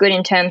 It was good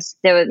in terms,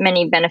 there were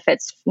many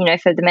benefits,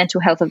 for the mental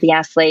health of the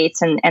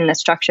athletes and the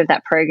structure of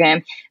that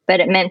program.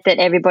 But it meant that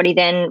everybody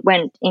then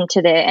went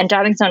into and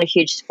diving's not a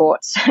huge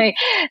sport. So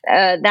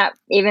that,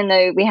 even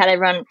though we had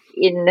everyone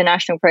in the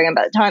national program,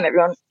 by the time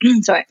everyone,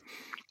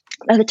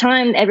 by the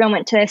time everyone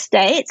went to their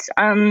states,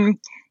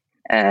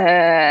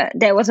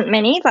 there wasn't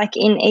many like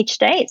in each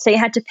state. So you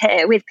had to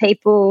pair with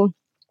people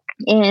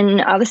in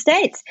other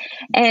states.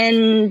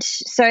 And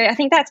so I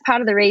think that's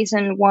part of the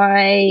reason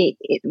why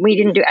we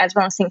didn't do as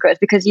well in synchro, is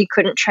because you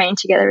couldn't train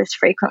together as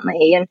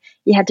frequently and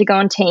you had to go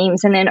on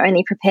teams and then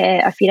only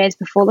prepare a few days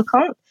before the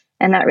comp.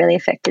 And that really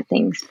affected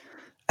things.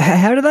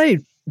 How do they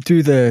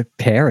do the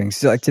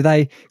pairings? Like, do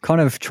they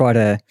kind of try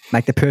to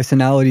make the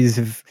personalities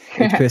of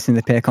each person in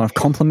the pair kind of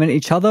complement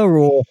each other,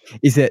 or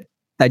is it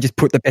they just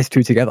put the best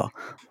two together?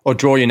 Or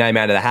draw your name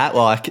out of the hat,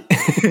 like?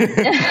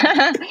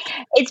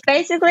 It's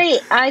basically,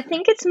 I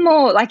think it's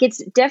more like,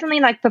 it's definitely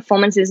like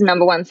performance is the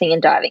number one thing in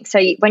diving. So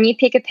when you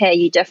pick a pair,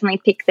 you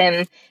definitely pick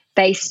them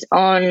based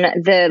on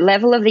the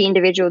level of the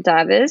individual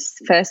divers,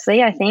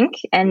 firstly, I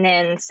think. And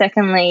then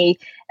secondly,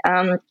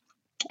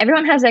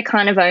 everyone has their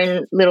kind of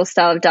own little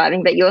style of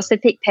diving, but you also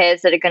pick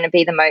pairs that are going to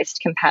be the most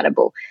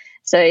compatible.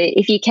 So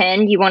if you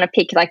can, you want to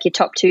pick like your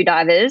top two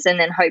divers and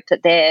then hope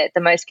that they're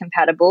the most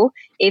compatible.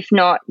 If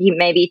not, you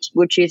maybe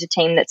would choose a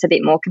team that's a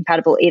bit more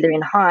compatible, either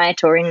in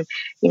height or in,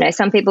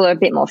 some people are a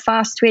bit more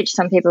fast twitch,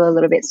 some people are a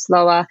little bit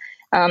slower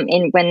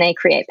in when they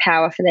create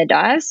power for their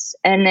dives.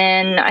 And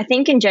then I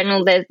think in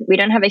general, we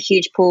don't have a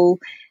huge pool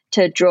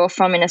to draw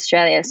from in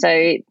Australia.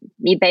 So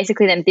you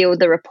basically then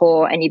build the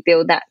rapport and you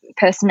build that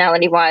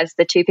personality-wise,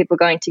 the two people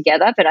going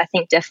together. But I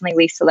think definitely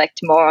we select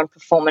more on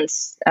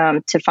performance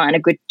to find a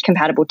good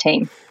compatible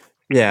team.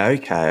 Yeah,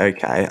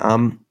 okay.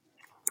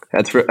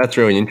 That's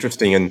really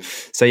interesting. And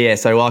so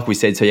like we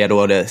said, so you had a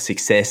lot of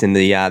success in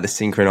the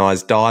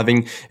synchronized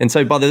diving. And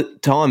so by the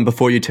time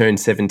before you turned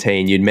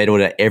 17, you'd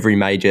medaled at every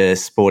major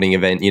sporting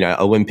event,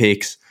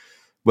 Olympics,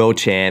 World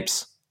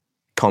Champs,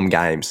 Com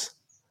Games.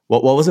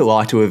 What was it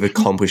like to have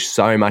accomplished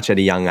so much at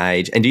a young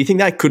age? And do you think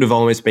that could have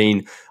almost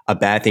been a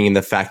bad thing in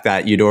the fact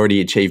that you'd already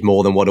achieved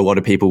more than what a lot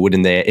of people would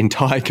in their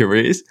entire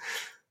careers?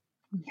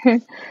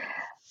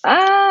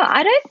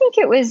 I don't think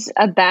it was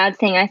a bad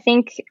thing. I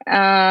think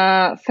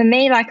for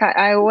me, like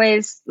I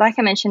always, like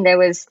I mentioned, there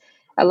was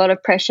a lot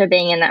of pressure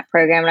being in that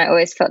program, and I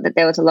always felt that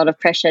there was a lot of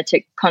pressure to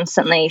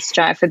constantly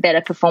strive for better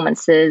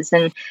performances.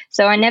 And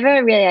so I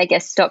never really, I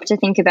guess, stopped to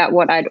think about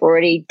what I'd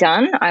already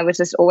done. I was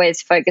just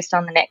always focused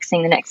on the next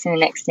thing. And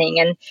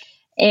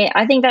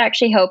I think that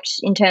actually helped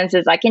in terms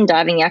of, like, in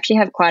diving, you actually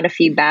have quite a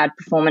few bad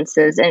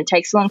performances and it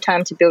takes a long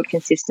time to build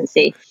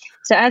consistency.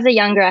 So as a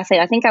younger athlete,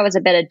 I think I was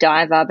a better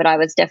diver, but I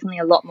was definitely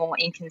a lot more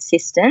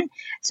inconsistent.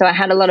 So I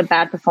had a lot of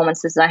bad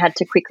performances that I had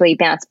to quickly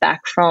bounce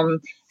back from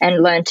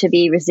and learn to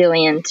be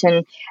resilient.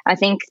 And I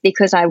think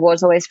because I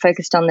was always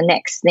focused on the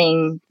next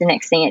thing,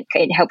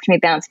 it helped me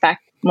bounce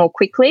back more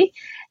quickly.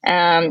 So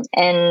I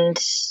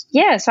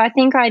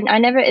think I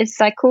never,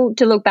 it's like cool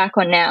to look back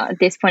on now at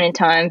this point in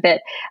time,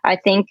 but I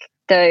think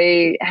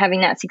though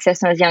having that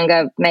success when I was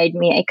younger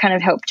it kind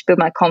of helped build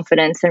my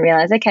confidence and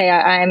realize, okay,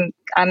 I'm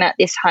at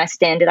this high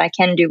standard. I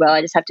can do well.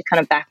 I just have to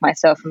kind of back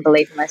myself and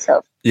believe in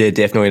myself. Yeah,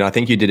 definitely. And I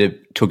think you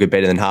took it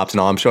better than Harps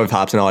and I. I'm sure if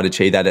Harps and I had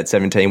achieved that at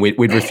 17,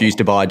 we'd refuse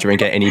to buy a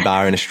drink at any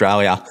bar in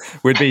Australia.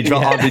 I'd be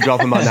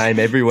dropping my name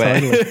everywhere.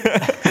 And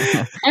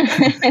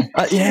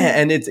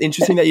it's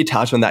interesting that you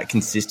touched on that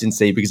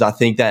consistency, because I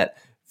think that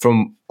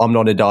I'm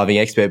not a diving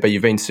expert, but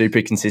you've been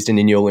super consistent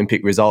in your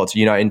Olympic results.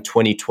 In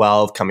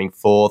 2012 coming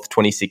fourth,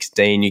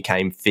 2016 you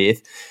came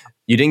fifth.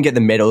 You didn't get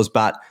the medals,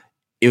 but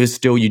it was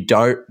still, you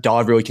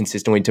dive really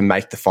consistently to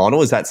make the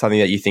final. Is that something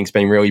that you think's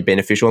been really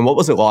beneficial? And what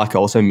was it like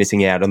also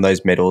missing out on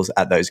those medals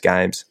at those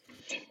games?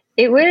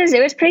 It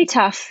was pretty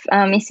tough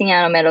missing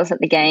out on medals at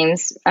the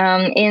games.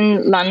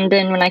 In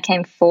London when I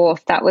came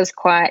fourth, that was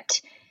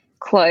quite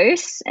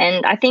close.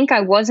 And I think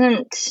I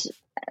wasn't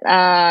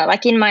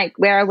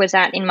where I was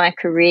at in my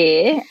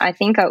career, I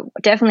think I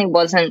definitely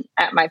wasn't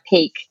at my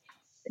peak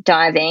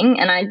diving,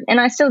 and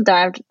I still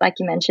dived, like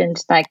you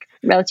mentioned, like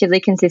relatively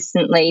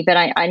consistently, but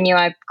I knew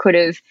I could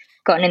have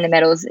gotten in the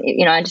medals.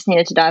 I just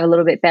needed to dive a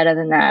little bit better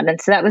than that, and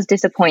so that was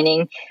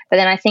disappointing. But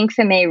then I think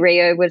for me,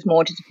 Rio was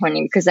more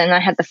disappointing because then I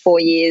had the 4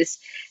 years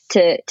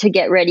to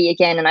get ready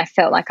again, and I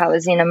felt like I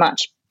was in a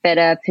much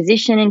better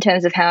position in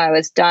terms of how I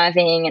was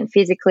diving and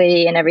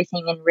physically and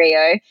everything in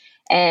Rio.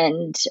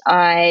 And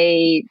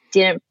I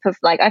didn't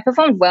I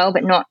performed well,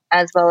 but not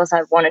as well as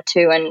I wanted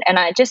to. And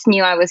I just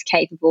knew I was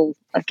capable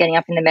of getting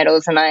up in the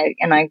medals, and I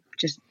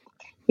just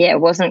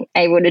wasn't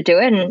able to do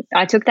it. And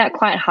I took that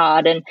quite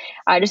hard. And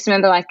I just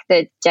remember like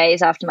the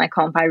days after my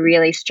comp, I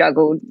really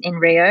struggled in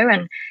Rio.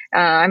 And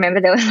I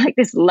remember there was like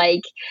this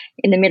lake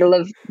in the middle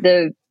of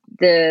the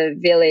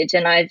village,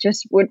 and I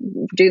just would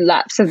do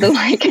laps of the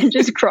lake and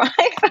just cry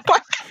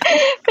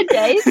for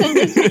days and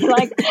just be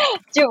like,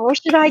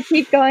 should I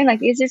keep going? Like,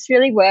 is this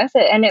really worth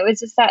it? And it was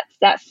just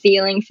that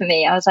feeling for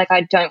me. I was like,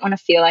 I don't want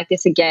to feel like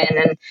this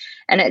again.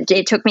 And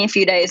it took me a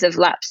few days of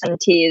laps and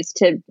tears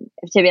to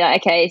be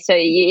like, okay, so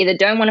you either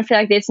don't want to feel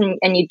like this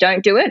and you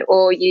don't do it,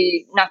 or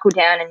you knuckle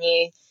down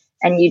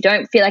and you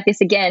don't feel like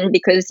this again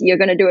because you're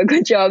going to do a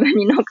good job and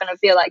you're not going to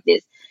feel like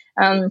this.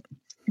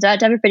 So I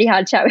had to have a pretty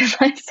hard chat with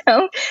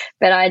myself,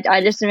 but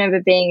I just remember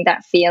being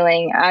that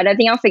feeling. I don't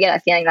think I'll forget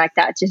that feeling, like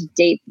that just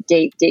deep,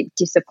 deep, deep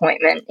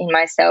disappointment in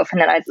myself,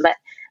 and that I'd let,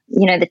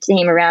 the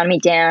team around me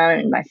down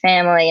and my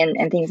family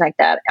and things like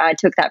that. I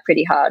took that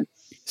pretty hard.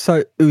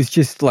 So it was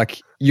just like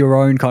your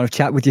own kind of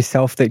chat with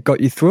yourself that got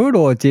you through it,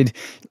 or did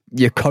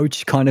your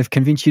coach kind of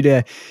convince you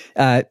to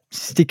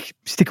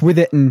stick with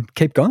it and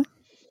keep going?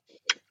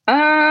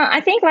 I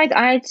think like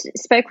I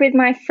spoke with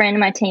my friend,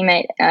 my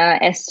teammate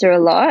Esther a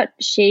lot.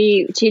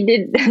 She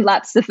did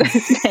laps the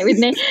first day with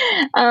me,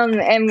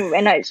 and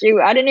I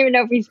didn't even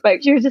know if we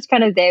spoke. She was just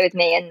kind of there with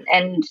me,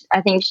 and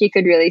I think she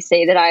could really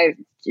see that I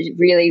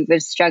really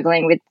was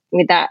struggling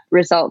with that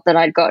result that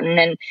I'd gotten,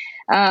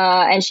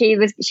 and she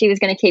was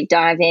going to keep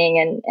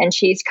diving, and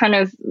she's kind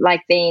of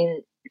like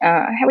been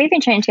we've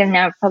been training together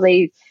now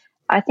probably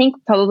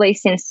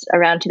since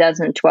around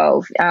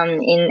 2012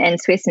 in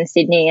Swiss and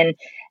Sydney, and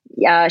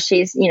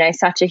she's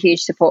such a huge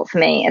support for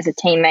me as a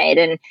teammate.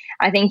 And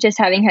I think just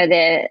having her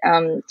there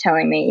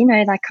telling me,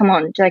 like, come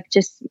on, like,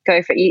 just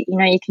go for it,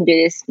 you can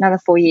do this, another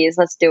 4 years,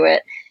 let's do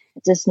it,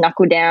 just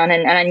knuckle down.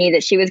 And I knew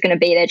that she was going to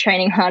be there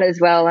training hard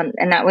as well, and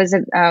that was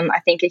I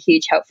think a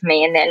huge help for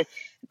me. And then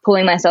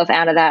pulling myself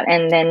out of that,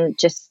 and then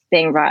just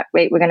being right,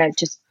 we're going to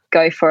just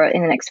go for it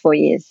in the next 4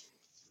 years.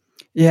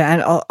 Yeah,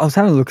 and I was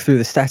having a look through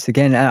the stats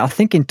again, and I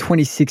think in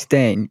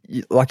 2016,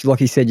 like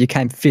you said, you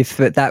came fifth,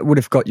 but that would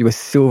have got you a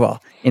silver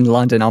in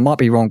London. I might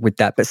be wrong with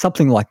that, but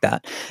something like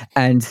that.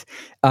 And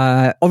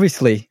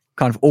obviously,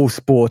 kind of all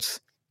sports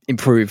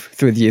improve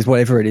through the years,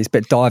 whatever it is,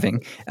 but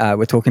diving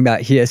we're talking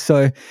about here.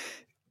 So,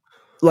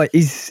 like,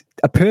 is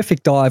a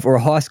perfect dive or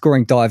a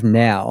high-scoring dive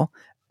now,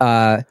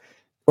 or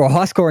a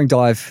high-scoring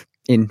dive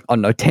in,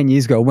 10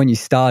 years ago when you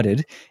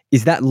started,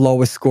 is that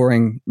lower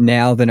scoring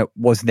now than it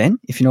was then,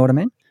 if you know what I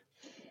mean?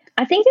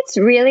 I think it's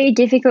really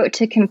difficult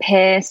to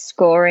compare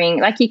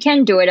scoring. Like, you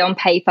can do it on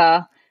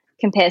paper,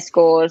 compare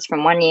scores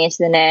from 1 year to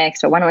the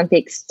next or one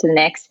Olympics to the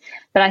next.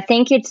 But I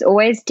think it's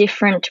always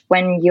different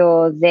when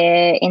you're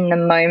there in the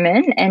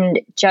moment,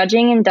 and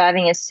judging and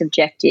diving is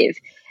subjective.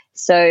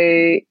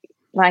 So,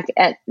 like,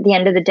 at the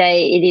end of the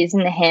day, it is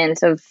in the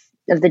hands of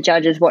the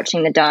judges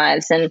watching the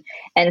dives, and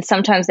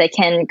sometimes they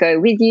can go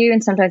with you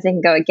and sometimes they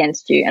can go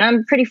against you. And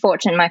I'm pretty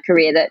fortunate in my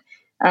career that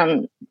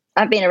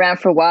I've been around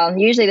for a while,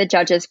 and usually the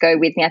judges go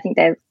with me. I think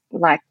they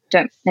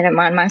don't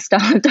mind my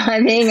style of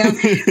diving,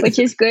 which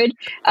is good.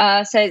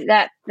 So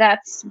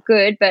that's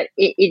good, but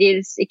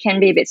it can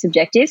be a bit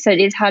subjective. So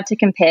it is hard to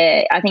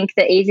compare. I think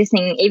the easiest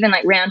thing, even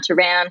like round to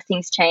round,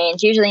 things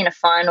change. Usually in a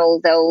final,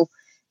 they'll,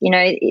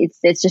 it's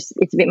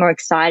a bit more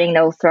exciting.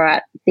 They'll throw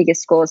out bigger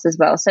scores as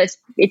well. So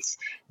it's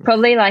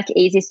probably like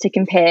easiest to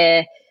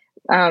compare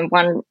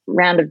one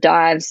round of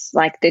dives,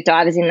 like the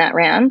divers in that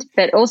round,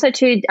 but also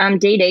to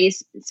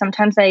DDs.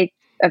 Sometimes they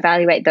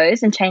evaluate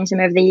those and change them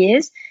over the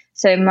years.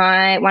 So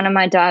one of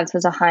my dives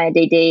was a higher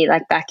DD,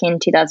 like back in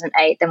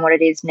 2008, than what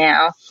it is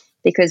now,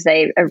 because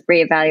they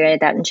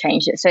reevaluated that and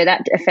changed it. So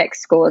that affects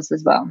scores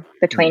as well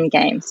between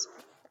games.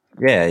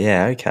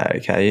 Yeah.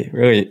 Okay.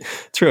 Really,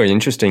 it's really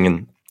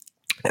interesting.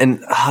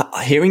 And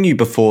hearing you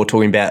before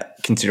talking about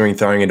considering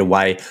throwing it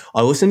away,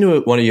 I listened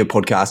to one of your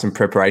podcasts in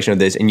preparation of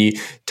this, and you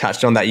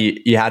touched on that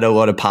you had a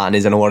lot of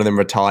partners and a lot of them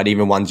retired,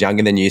 even one's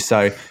younger than you.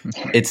 So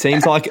it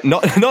seems like,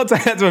 not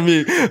saying that's from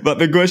you, but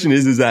the question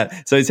is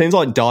that, so it seems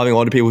like diving, a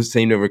lot of people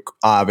seem to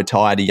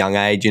retire at a young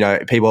age.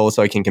 People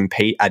also can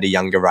compete at a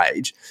younger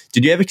age.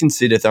 Did you ever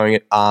consider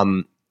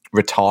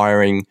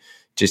retiring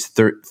just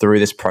through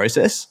this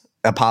process,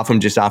 apart from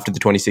just after the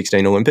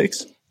 2016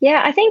 Olympics?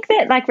 Yeah, I think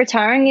that like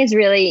retiring is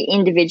really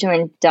individual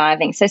in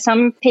diving. So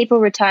some people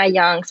retire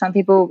young, some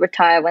people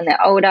retire when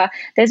they're older.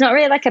 There's not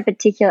really like a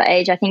particular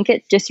age. I think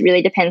it just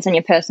really depends on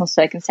your personal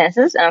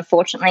circumstances. And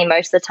unfortunately,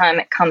 most of the time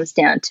it comes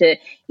down to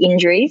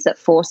injuries that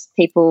force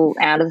people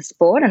out of the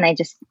sport and they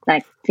just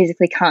like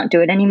physically can't do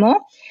it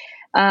anymore.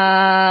 So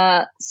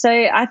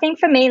I think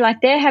for me,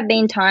 like there have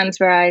been times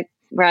where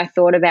I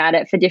thought about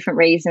it for different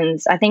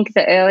reasons. I think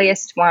the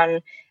earliest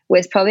one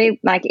was probably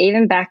like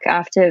even back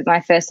after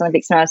my first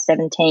Olympics when I was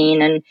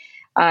 17, and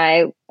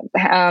I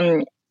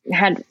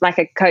had like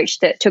a coach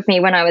that took me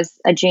when I was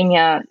a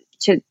junior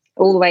to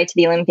all the way to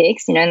the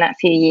Olympics, in that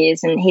few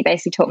years, and he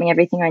basically taught me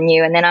everything I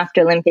knew. And then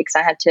after Olympics,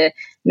 I had to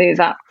move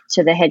up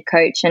to the head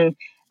coach, and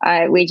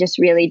we just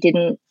really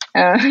didn't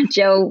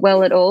gel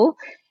well at all.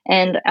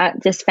 And I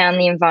just found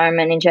the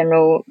environment in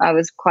general, I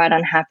was quite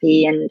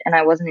unhappy and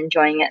I wasn't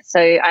enjoying it.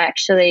 So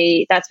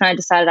that's when I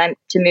decided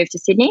to move to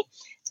Sydney.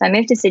 So I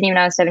moved to Sydney when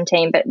I was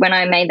 17, but when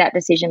I made that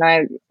decision,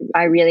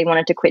 I really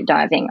wanted to quit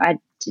diving. I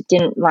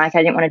didn't want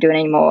to do it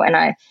anymore. And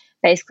I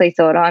basically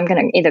thought, I'm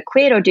going to either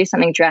quit or do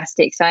something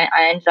drastic. So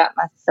I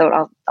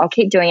thought I'll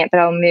keep doing it, but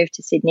I'll move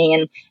to Sydney.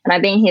 And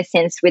I've been here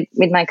since with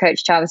my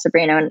coach, Charles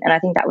Sabrino, and I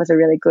think that was a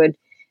really good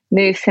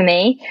move for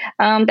me.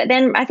 But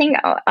then I think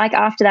like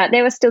after that,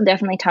 there were still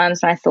definitely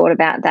times when I thought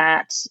about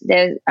that.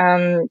 There's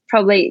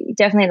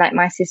definitely like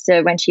my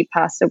sister, when she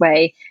passed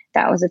away,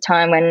 that was a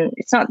time when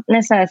it's not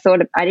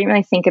necessarily I didn't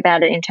really think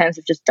about it in terms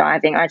of just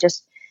diving. I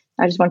just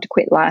wanted to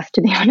quit life,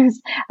 to be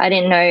honest. I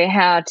didn't know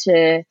how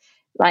to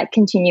like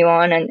continue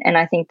on. And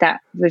I think that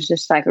was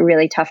just like a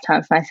really tough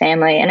time for my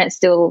family, and it's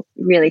still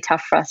really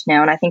tough for us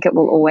now. And I think it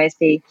will always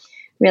be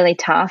really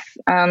tough.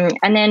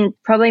 And then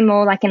probably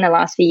more like in the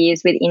last few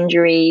years with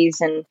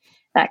injuries and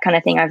that kind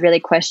of thing, I've really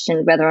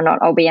questioned whether or not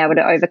I'll be able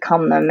to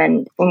overcome them.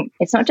 And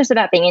it's not just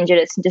about being injured,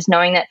 it's just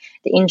knowing that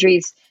the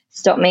injuries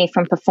stop me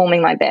from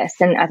performing my best.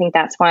 And I think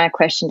that's why I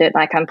questioned it.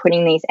 Like I'm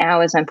putting these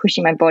hours, I'm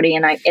pushing my body,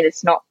 and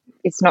it's not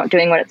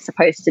doing what it's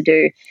supposed to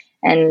do.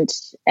 And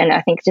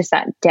I think just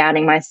that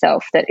doubting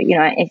myself that,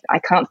 if I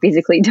can't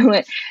physically do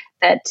it.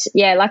 But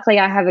yeah, luckily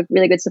I have a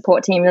really good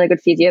support team, really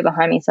good physio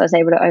behind me, so I was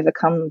able to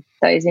overcome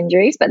those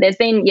injuries. But there's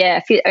been,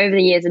 over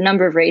the years, a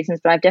number of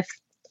reasons, but I've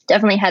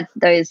definitely had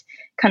those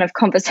kind of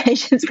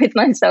conversations with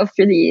myself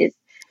through the years.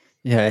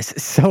 Yeah,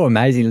 it's so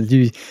amazing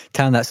you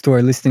telling that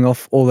story, listing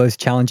off all those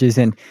challenges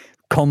and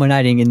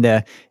culminating in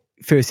the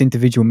first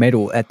individual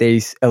medal at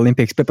these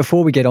Olympics. But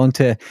before we get on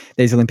to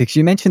these Olympics,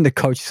 you mentioned the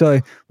coach.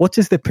 So what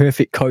does the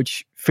perfect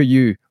coach for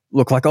you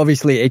look like?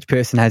 Obviously, each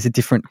person has a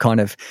different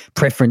kind of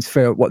preference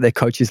for what their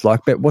coach is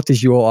like, but what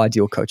does your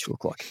ideal coach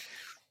look like?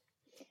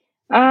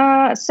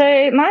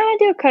 So my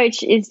ideal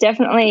coach is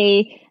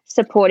definitely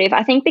supportive.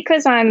 I think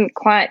because I'm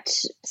quite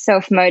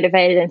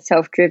self-motivated and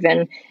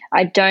self-driven,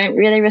 I don't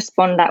really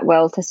respond that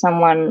well to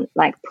someone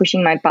like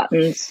pushing my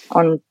buttons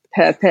on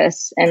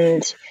purpose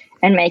and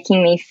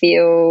making me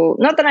feel,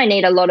 not that I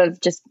need a lot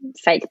of just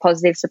fake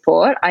positive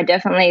support. I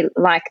definitely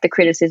like the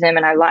criticism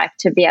and I like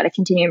to be able to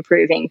continue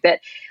improving. But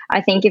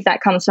I think if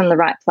that comes from the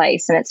right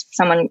place and it's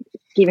someone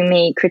giving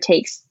me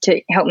critiques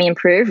to help me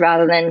improve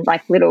rather than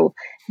like little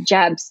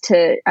jabs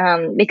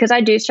because I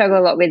do struggle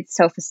a lot with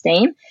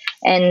self-esteem.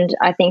 And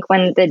I think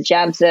when the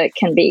jabs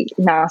can be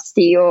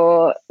nasty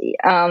or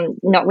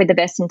not with the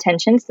best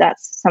intentions,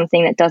 that's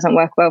something that doesn't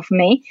work well for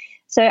me.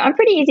 So I'm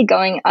pretty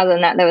easygoing other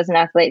than that, though, as an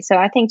athlete. So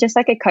I think just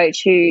like a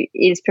coach who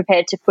is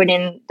prepared to put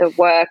in the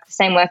work, the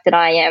same work that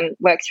I am,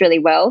 works really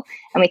well.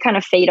 And we kind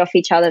of feed off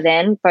each other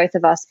then, both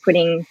of us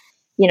putting,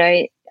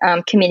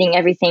 committing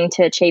everything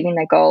to achieving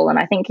the goal. And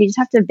I think you just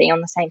have to be on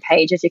the same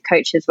page as your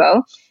coach as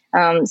well.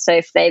 So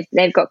if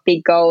they've got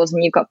big goals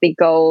and you've got big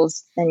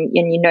goals and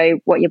you know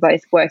what you're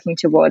both working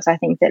towards, I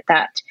think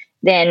that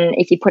then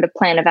if you put a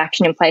plan of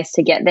action in place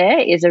to get there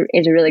is a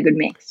really good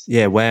mix.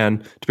 Yeah, wow.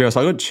 And to be honest,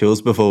 I got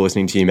chills before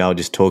listening to you, Mel,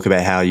 just talk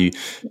about how you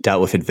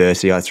dealt with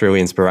adversity. It's really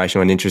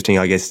inspirational and interesting,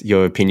 I guess,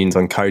 your opinions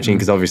on coaching,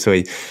 because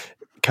obviously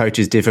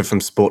coaches differ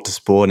from sport to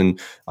sport. And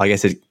I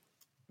guess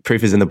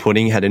proof is in the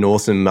pudding. Had an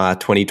awesome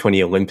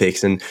 2020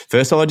 Olympics. And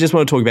first of all, I just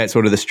want to talk about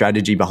sort of the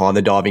strategy behind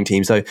the diving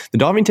team. So the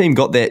diving team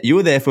got there, you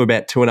were there for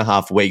about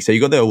 2.5 weeks. So you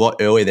got there a lot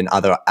earlier than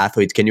other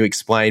athletes. Can you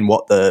explain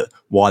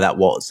why that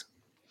was?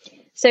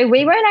 So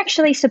we weren't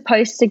actually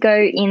supposed to go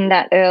in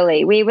that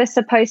early. We were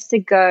supposed to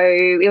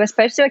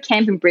do a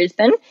camp in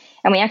Brisbane,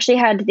 and we actually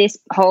had this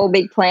whole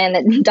big plan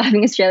that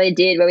Diving Australia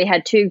did where we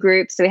had 2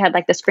 groups. So we had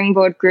like the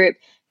springboard group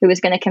who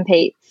was going to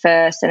compete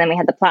first, and then we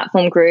had the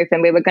platform group,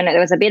 and there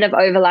was a bit of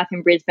overlap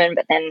in Brisbane,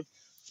 but then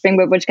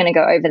springboard was going to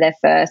go over there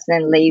first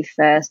and then leave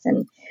first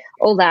and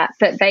all that.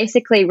 But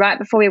basically right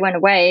before we went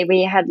away,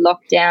 we had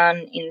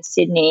lockdown in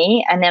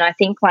Sydney, and then I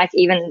think like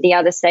even the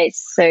other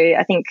states, so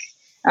I think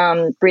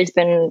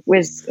Brisbane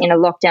was in a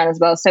lockdown as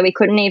well, so we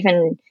couldn't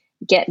even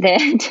get there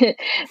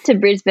to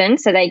Brisbane,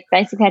 so they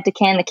basically had to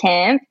can the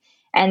camp.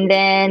 And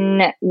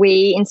then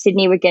we in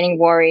Sydney were getting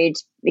worried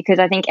because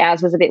I think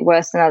ours was a bit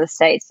worse than other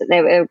states, that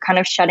they were kind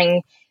of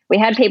shutting. We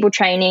had people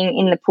training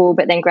in the pool,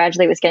 but then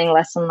gradually it was getting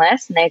less and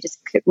less, and they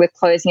just were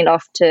closing it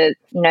off to,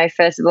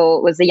 first of all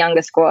it was the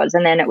younger squads,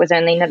 and then it was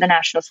only the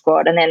national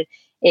squad, and then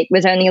it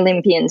was only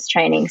Olympians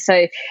training.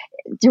 So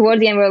towards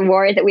the end, we were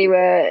worried that we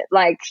were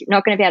like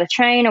not going to be able to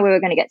train, or we were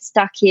going to get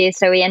stuck here.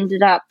 So they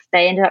ended up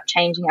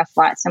changing our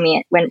flights, and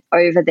we went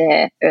over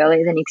there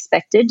earlier than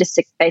expected, just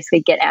to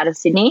basically get out of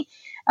Sydney.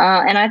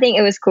 And I think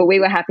it was cool. We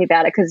were happy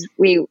about it because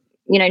we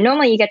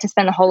normally you get to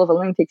spend the whole of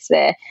Olympics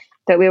there,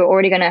 but we were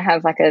already going to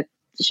have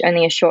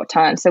only a short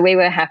time. So we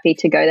were happy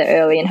to go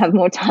there early and have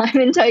more time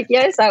in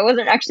Tokyo. So I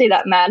wasn't actually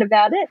that mad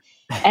about it.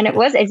 And it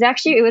was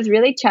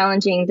really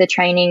challenging, the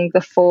training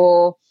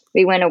before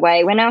we went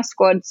away, when our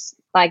squads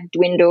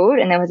dwindled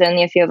and there was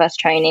only a few of us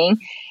training,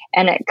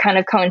 and it kind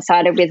of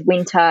coincided with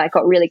winter. It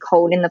got really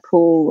cold in the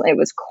pool. It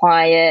was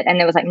quiet and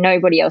there was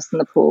nobody else in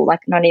the pool.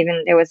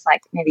 There was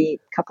maybe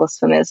a couple of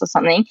swimmers or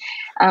something.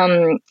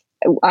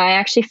 I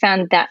actually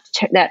found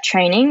that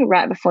training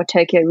right before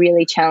Tokyo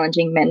really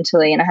challenging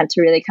mentally, and I had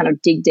to really kind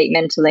of dig deep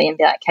mentally and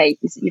be like, "Hey,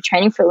 you're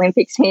training for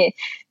Olympics here."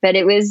 But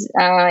it was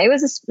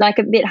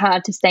a bit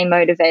hard to stay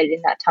motivated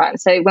in that time.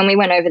 So when we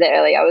went over there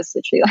early, I was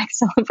literally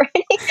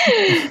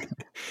celebrating.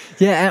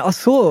 Yeah, and I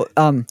saw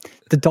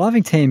the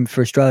diving team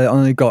for Australia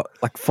only got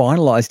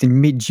finalised in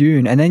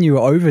mid-June, and then you were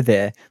over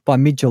there by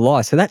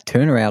mid-July. So that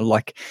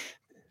turnaround,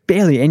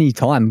 barely any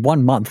time,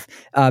 1 month.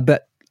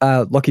 But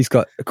Lockie's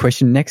got a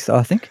question next,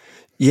 I think.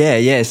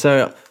 Yeah.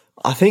 So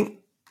I think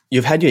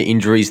you've had your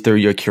injuries through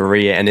your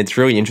career, and it's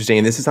really interesting.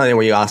 And this is something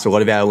we ask a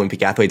lot of our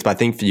Olympic athletes, but I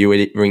think for you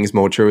it rings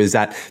more true, is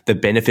that the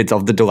benefits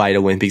of the delayed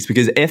Olympics.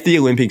 Because if the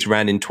Olympics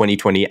ran in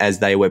 2020 as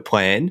they were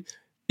planned,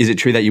 is it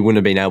true that you wouldn't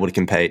have been able to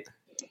compete?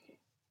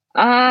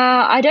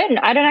 I don't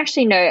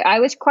actually know.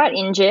 I was quite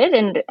injured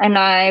and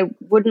I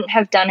wouldn't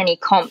have done any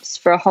comps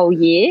for a whole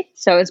year.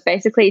 So I was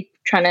basically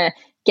trying to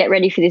get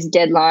ready for this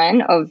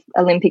deadline of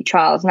Olympic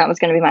trials, and that was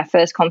going to be my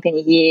first comp in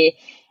a year,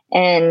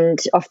 and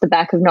off the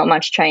back of not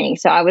much training.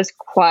 So I was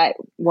quite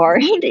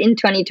worried in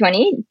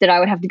 2020 that I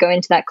would have to go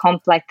into that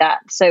comp like that.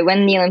 So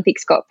when the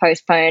Olympics got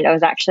postponed, I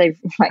was actually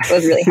I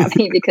was really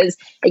happy because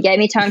it gave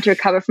me time to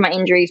recover from my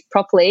injuries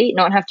properly,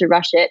 not have to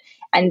rush it,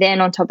 and then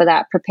on top of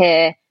that,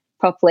 prepare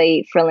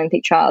properly for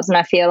Olympic trials. And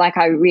I feel like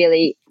I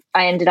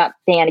ended up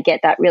being able to get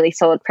that really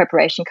solid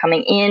preparation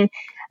coming in.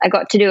 I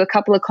got to do a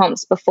couple of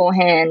comps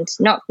beforehand,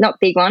 not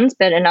big ones,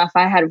 but enough.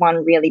 I had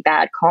one really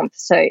bad comp,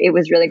 so it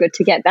was really good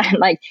to get that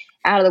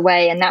out of the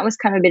way. And that was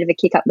kind of a bit of a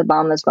kick up the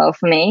bum as well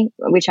for me,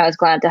 which I was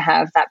glad to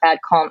have, that bad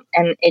comp.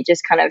 And it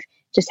just kind of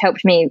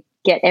helped me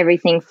get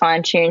everything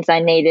fine-tuned I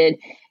needed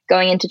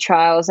going into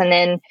trials. And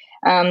then,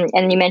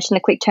 and you mentioned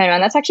the quick turnaround.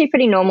 That's actually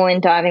pretty normal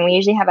in diving. We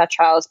usually have our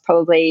trials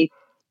probably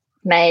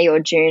May or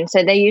June,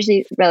 so they're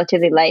usually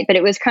relatively late, but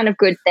it was kind of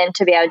good then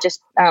to be able to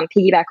just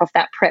piggyback off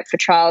that prep for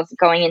trials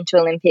going into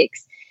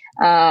Olympics,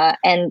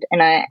 and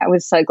I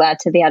was so glad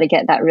to be able to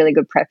get that really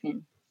good prep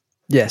in.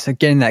 Yeah, so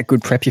getting that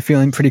good prep, you're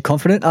feeling pretty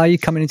confident. Are you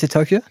coming into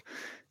Tokyo?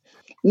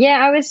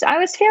 Yeah, I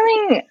was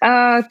feeling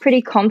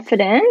pretty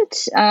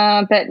confident,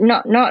 but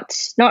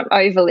not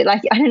overly.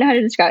 I don't know how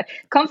to describe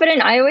it.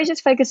 Confident. I always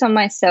just focus on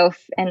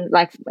myself and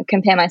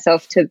compare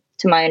myself to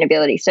my own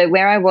ability. So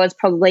where I was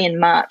probably in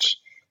March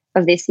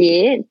of this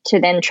year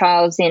to then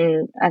trials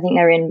in, I think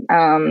they're in,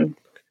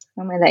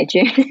 when were they,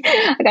 June?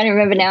 I can't even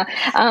remember now.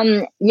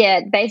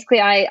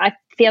 Basically I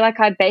feel like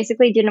I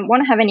basically didn't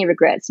want to have any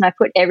regrets, and I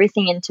put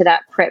everything into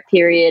that prep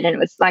period, and it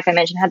was, like I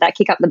mentioned, had that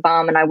kick up the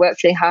bum, and I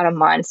worked really hard on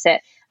mindset.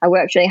 I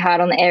worked really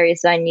hard on the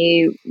areas that I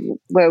knew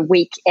were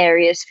weak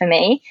areas for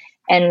me,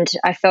 and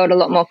I felt a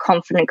lot more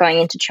confident going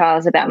into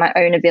trials about my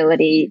own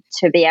ability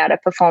to be able to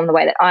perform the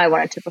way that I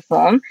wanted to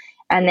perform.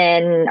 And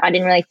then I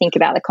didn't really think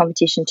about the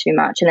competition too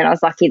much. And then I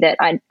was lucky that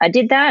I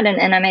did that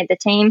and I made the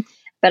team.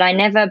 But I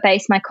never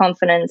based my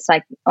confidence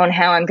on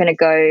how I'm going to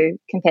go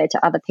compared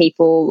to other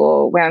people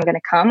or where I'm going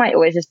to come. I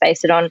always just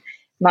based it on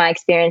my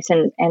experience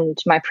and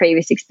my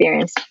previous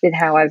experience with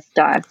how I've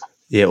dived.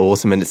 Yeah,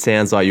 awesome. And it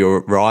sounds like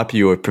you're ripe,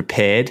 you were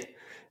prepared,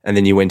 and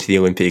then you went to the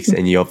Olympics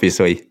and you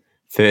obviously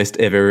first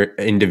ever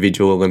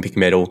individual Olympic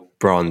medal,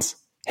 bronze.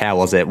 How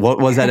was it?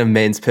 What was that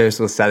immense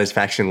personal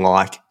satisfaction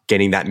like,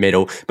 getting that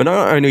medal? But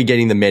not only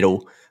getting the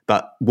medal,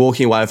 but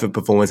walking away with a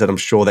performance that I'm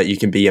sure that you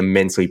can be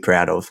immensely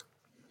proud of.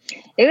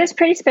 It was a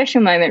pretty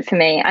special moment for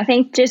me. I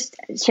think just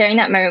sharing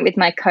that moment with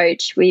my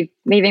coach, we've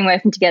been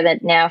working together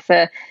now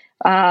for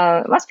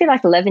it must be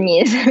 11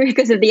 years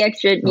because of the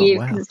extra year,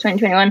 because it's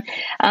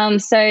 2021.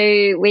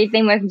 So we've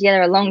been working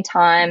together a long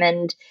time,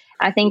 and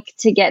I think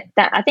to get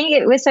that, I think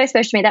it was so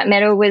special to me. That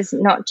medal was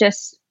not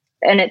just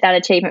that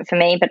achievement for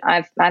me, but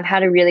I've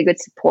had a really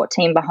good support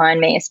team behind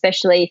me,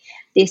 especially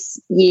this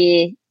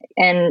year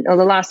or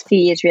the last few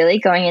years, really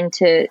going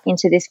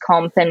into this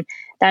comp, and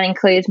that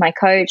includes my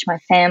coach, my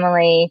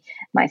family,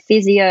 my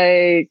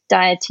physio,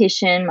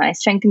 dietitian, my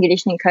strength and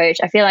conditioning coach.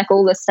 I feel like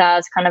all the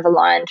stars kind of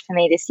aligned for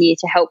me this year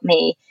to help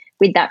me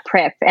with that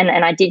prep, and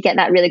I did get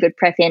that really good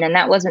prep in, and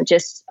that wasn't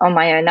just on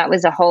my own. That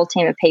was a whole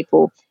team of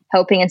people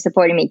helping and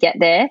supporting me get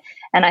there.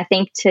 And I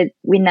think to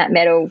win that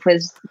medal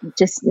was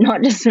just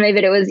not just for me,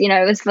 but it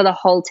was for the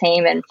whole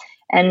team,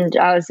 and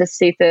I was just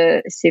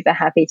super, super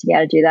happy to be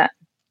able to do that.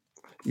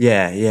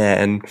 Yeah.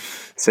 And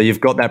so you've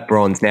got that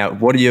bronze. Now,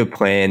 what are your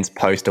plans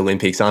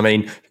post-Olympics? I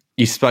mean,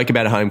 you spoke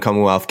about a home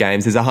Commonwealth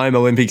Games. There's a home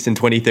Olympics in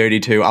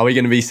 2032. Are we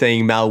going to be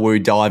seeing Mal Wu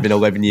dive in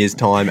 11 years'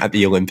 time at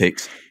the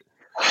Olympics?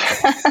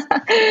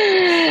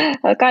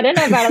 Look, I don't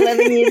know about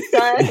 11 years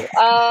time.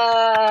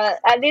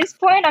 At this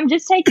point, I'm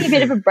just taking a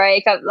bit of a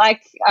break. I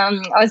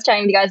was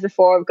telling you guys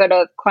before, I've got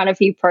quite a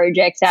few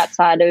projects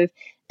outside of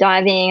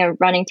diving. I'm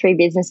running 3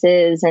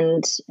 businesses,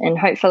 and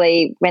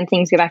hopefully when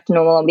things go back to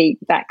normal, I'll be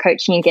back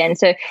coaching again.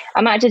 So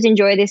I might just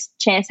enjoy this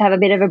chance to have a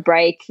bit of a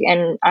break.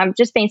 And I've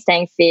just been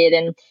staying fit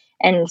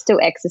and still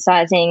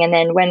exercising. And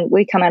then when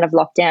we come out of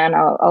lockdown,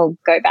 I'll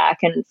go back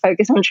and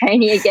focus on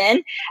training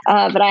again.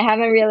 But I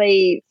haven't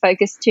really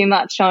focused too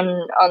much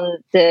on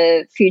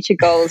the future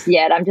goals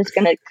yet. I'm just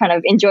going to kind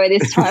of enjoy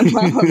this time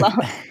while I love.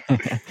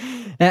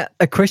 Now,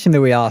 a question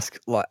that we ask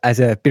as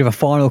a bit of a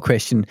final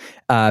question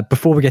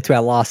before we get to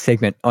our last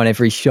segment on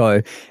every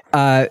show.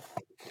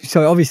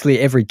 So obviously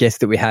every guest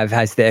that we have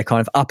has their kind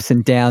of ups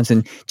and downs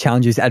and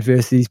challenges,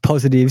 adversities,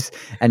 positives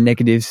and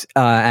negatives.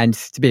 And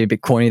to be a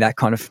bit corny, that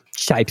kind of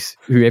shapes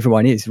who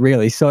everyone is,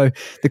 really. So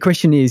the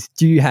question is,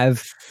 do you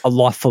have a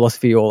life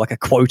philosophy or like a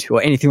quote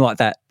or anything like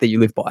that you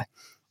live by?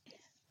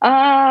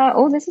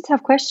 That's a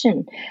tough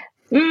question.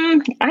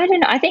 I don't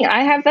know. I think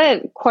I have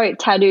a quote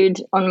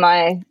tattooed on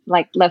my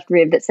left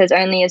rib that says,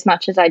 "Only as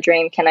much as I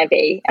dream can I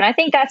be." And I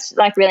think that's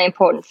really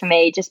important for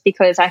me, just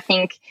because I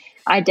think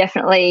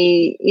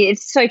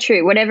it's so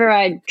true. Whatever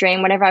I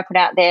dream, whatever I put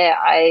out there,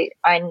 I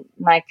can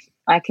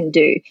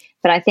do.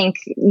 But I think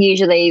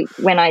usually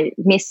when I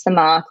miss the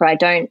mark or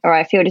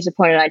I feel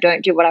disappointed, I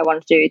don't do what I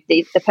want to do,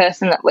 the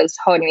person that was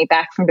holding me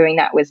back from doing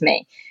that was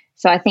me.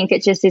 So I think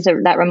it just is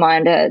that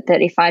reminder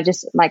that if I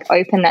just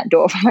open that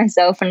door for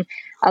myself and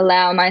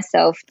allow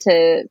myself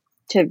to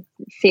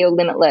feel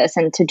limitless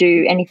and to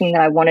do anything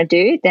that I want to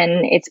do,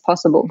 then it's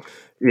possible.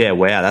 Yeah,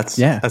 wow,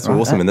 that's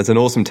awesome. And that's an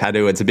awesome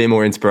tattoo. It's a bit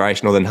more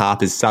inspirational than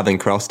Harper's Southern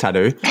Cross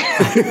tattoo.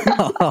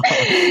 Oh,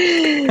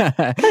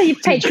 you're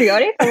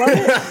patriotic. I love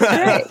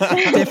it.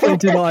 Great. Definitely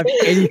deny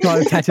any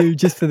kind of tattoo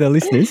just for the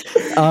listeners.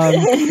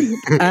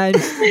 And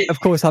of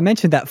course, I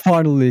mentioned that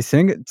final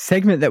listening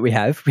segment that we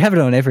have. We have it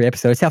on every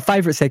episode. It's our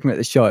favourite segment of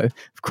the show.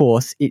 Of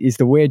course, it is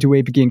the Where Do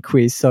We Begin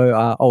quiz.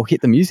 So I'll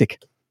hit the music.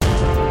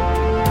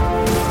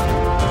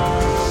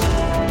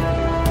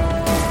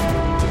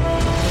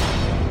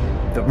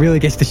 That really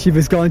gets the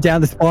shivers going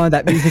down the spine,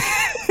 that music.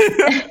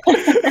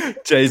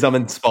 Jeez, I'm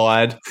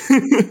inspired.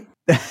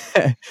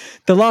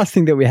 The last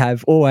thing that we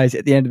have always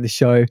at the end of the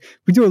show,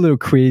 we do a little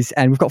quiz,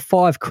 and we've got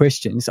 5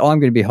 questions.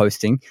 I'm going to be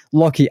hosting.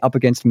 Lockie up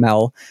against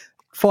Mel.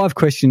 5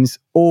 questions,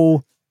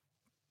 all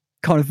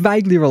kind of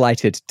vaguely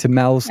related to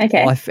Mel's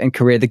life and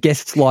career, the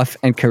guest's life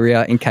and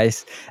career in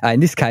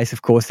this case,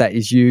 of course, that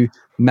is you,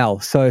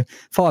 Mel. So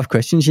 5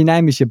 questions. Your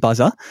name is your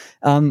buzzer.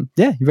 You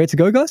ready to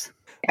go, guys?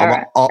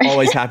 I'm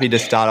always happy to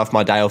start off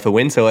my day off a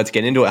win, so let's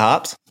get into it,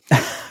 Harps.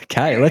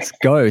 Okay, let's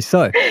go.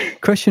 So,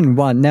 question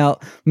 1. Now,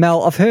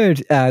 Mel, I've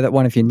heard that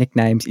one of your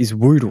nicknames is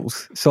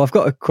Woodles. So, I've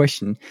got a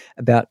question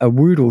about a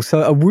Woodle.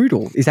 So, a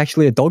Woodle is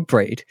actually a dog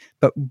breed,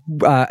 but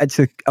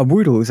a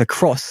Woodle is a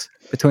cross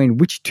between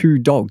which 2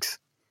 dogs?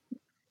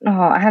 Oh,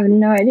 I have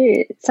no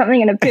idea.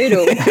 Something in a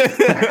poodle.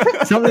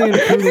 Something in a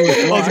poodle.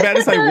 I was about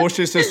to say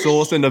Worcestershire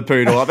sauce in a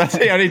poodle. That's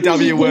the only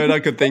W word I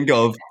could think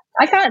of.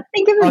 I can't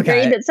think of a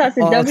breed that starts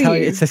with W. I'll tell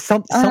you, it's a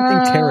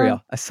something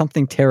terrier. A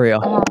something terrier.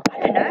 Oh,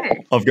 I don't know.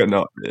 I've got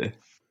no idea.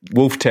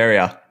 Wolf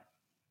terrier.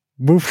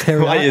 Wolf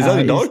terrier. Wait, is that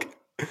a dog?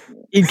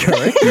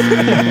 Incorrect.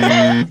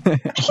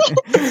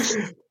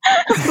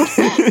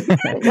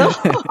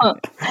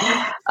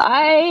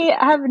 I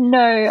have no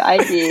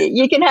idea.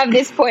 You can have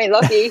this point,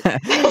 Lockie. I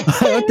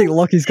don't think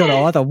Lockie's got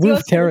either.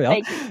 Wolf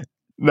terrier.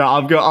 No,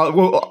 I've got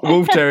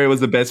Wolf terrier was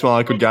the best one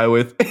I could go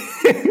with.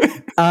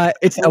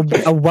 It's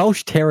a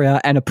Welsh terrier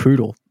and a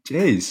poodle.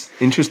 Jeez,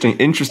 interesting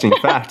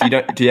fact.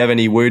 Do you have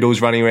any Woodles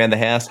running around the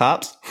house,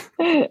 Harps?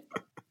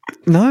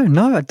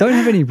 No, I don't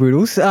have any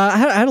Woodles. I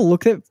had a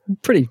look at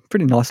pretty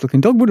nice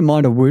looking dog. Wouldn't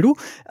mind a Woodle.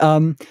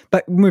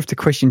 But move to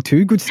question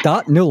 2. Good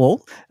start,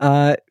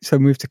 0-0. So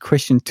move to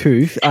question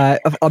 2. I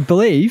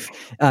believe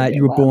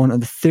you were born on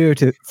the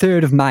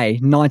 3rd of May,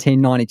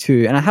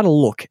 1992. And I had a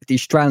look at the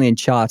Australian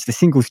charts, the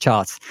singles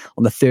charts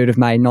on the 3rd of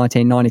May,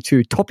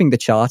 1992. Topping the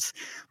charts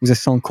was a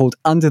song called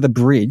Under the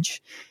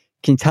Bridge.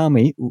 Can you tell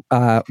me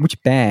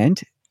which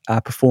band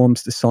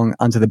performs the song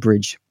Under the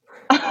Bridge?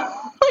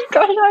 Oh my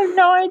gosh, I have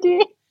no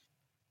idea.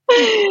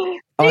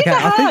 Okay,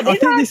 I think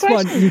this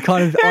one you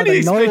kind of How do you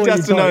expect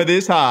us to know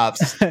this,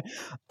 Harps?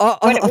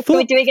 I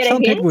thought do we get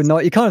some people would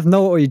know. You kind of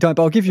know it or you don't,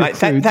 but I'll give you a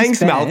clue.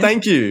 Thanks, Mel.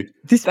 Thank you.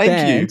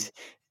 The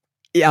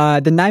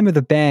name of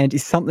the band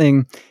is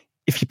something,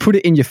 if you put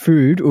it in your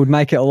food, it would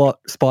make it a lot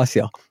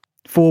spicier.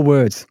 4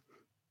 words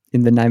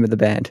in the name of the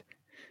band.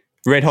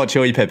 Red Hot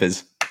Chili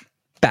Peppers.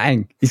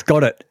 Bang. He's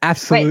got it.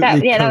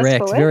 Absolutely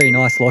correct. Very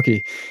nice,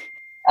 Lockie.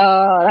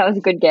 Oh, that was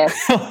a good guess.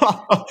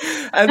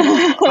 And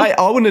I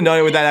wouldn't have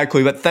known it without that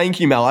clue, but thank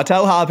you, Mel. I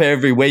tell Harper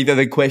every week that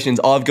the questions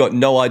I've got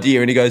no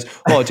idea, and he goes,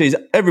 "Oh, geez,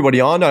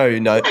 everybody I know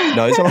knows."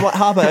 And I'm like,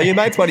 Harper, are your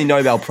mates bloody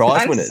Nobel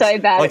Prize winners? I'm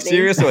so bad. Like,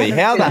 seriously,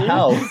 how the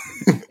hell?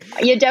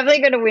 You're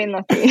definitely going to win,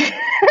 Lockie.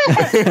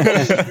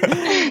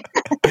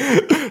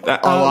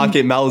 I like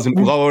it. Mel's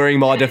lowering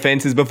my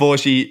defences before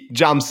she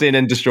jumps in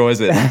and destroys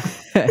it.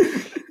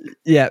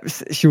 Yeah,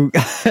 she'll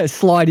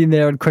slide in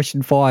there on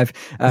question 5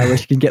 where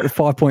she can get the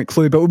 5-point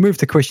clue. But we'll move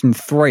to question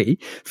 3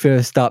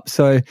 first up.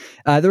 So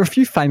there are a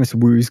few famous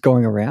woos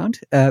going around.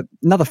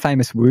 Another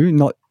famous woo,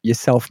 not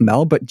yourself,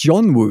 Mel, but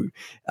John Woo,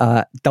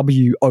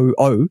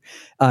 W-O-O.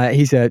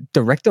 He's a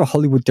director, a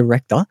Hollywood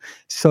director.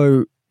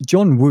 So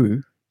John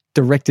Woo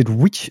directed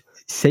which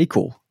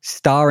sequel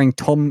starring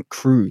Tom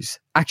Cruise?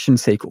 Action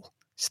sequel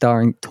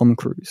starring Tom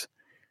Cruise.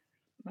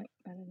 I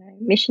don't know.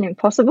 Mission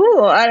Impossible?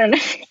 Or I don't know.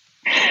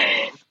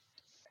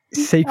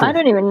 Sequel. I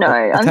don't even know.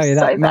 I'm tell you so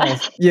that, bad.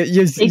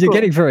 You're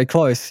getting very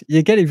close.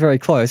 You're getting very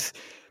close.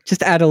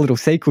 Just add a little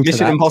sequel to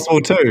Mission that.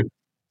 Impossible 2.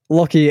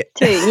 Lockie.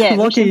 2, yeah.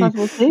 Lockie, Mission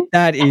Impossible 2.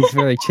 that is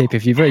very cheap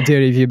of you, very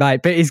dirty of you,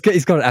 mate. But he's got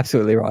it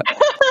absolutely right.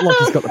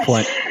 Lockie's got the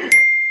point.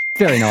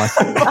 Very nice.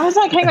 I was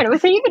like, hang on,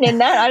 was he even in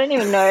that? I don't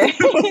even know.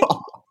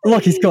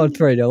 Lockie's gone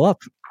 3-0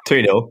 up.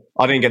 2-0.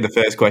 I didn't get the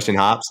first question,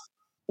 Harps.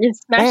 You're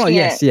smashing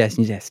it.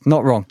 yes.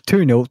 Not wrong.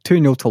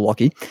 2-0 to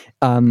Lockie.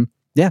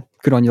 Yeah,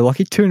 good on you,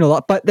 Lockie. 2-0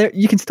 up. But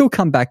you can still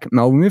come back,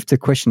 Mel. We'll move to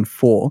question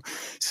 4.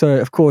 So,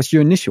 of course,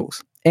 your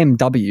initials,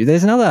 MW.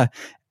 There's another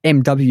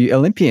MW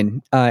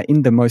Olympian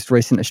in the most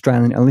recent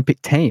Australian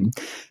Olympic team.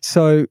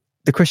 So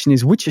the question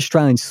is, which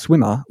Australian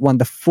swimmer won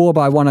the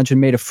 4x100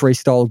 metre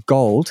freestyle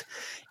gold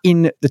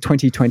in the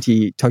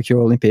 2020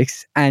 Tokyo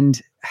Olympics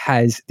and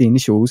has the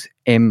initials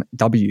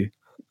MW?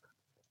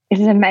 Is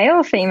it a male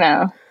or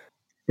female?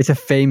 It's a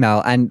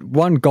female and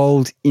won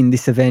gold in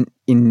this event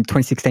in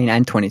 2016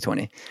 and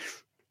 2020.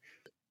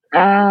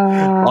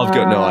 I've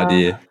got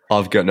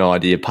no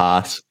idea.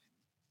 Pass.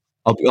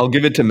 I'll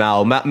give it to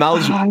Mel.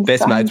 Mel's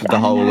best mates with the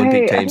whole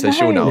Olympic team, so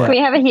she'll know Can it. we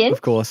have a hint?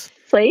 Of course.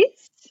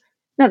 Please?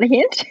 Another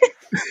hint?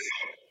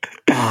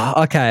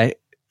 Okay.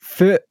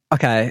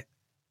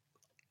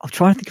 I'm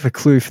trying to think of a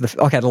clue for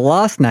the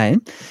last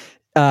name.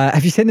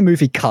 Have you seen the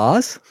movie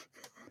Cars?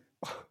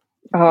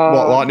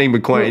 What, Lightning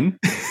McQueen?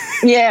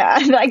 Yeah,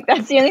 like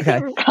that's the only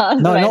thing from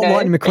Cars. No, that not I know.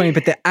 Lightning McQueen,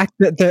 but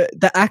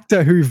the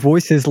actor who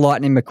voices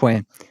Lightning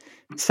McQueen.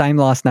 Same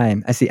last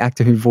name as the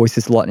actor who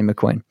voices Lightning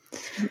McQueen.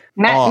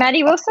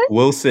 Maddie Wilson?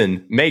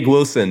 Wilson. Meg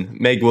Wilson.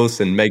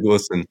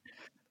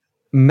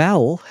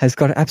 Mel has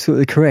got it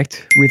absolutely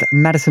correct with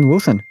Madison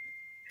Wilson.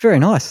 Very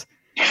nice.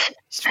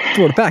 She's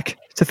brought it back.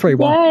 It's a 3-1.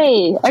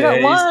 Yay, I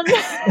got one.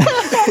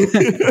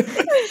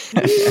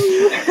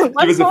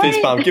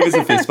 Give us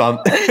a fist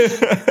bump.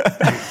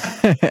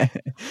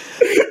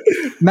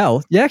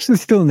 Mel, you're actually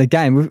still in the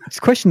game. It's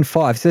question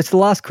 5, so it's the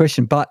last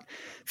question, but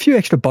a few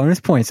extra bonus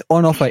points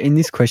on offer in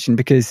this question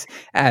because,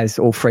 as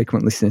all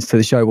frequent listeners to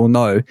the show will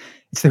know,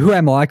 it's the Who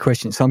Am I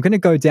question. So I'm going to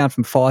go down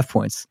from 5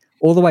 points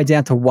all the way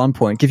down to 1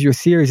 point, give you a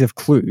series of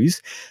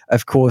clues,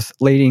 of course,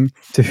 leading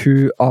to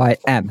who I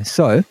am.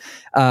 So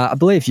I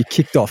believe you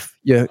kicked off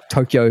your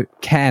Tokyo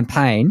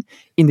campaign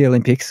in the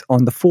Olympics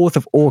on the 4th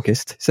of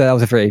August. So that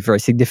was a very, very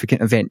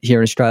significant event here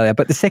in Australia.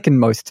 But the second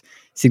most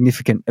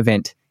significant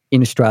event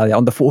in Australia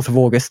on the 4th of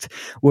August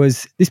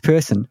was this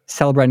person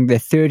celebrating their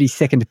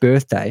 32nd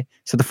birthday.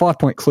 So the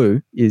 5-point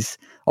clue is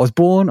I was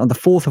born on the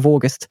 4th of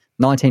August,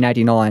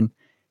 1989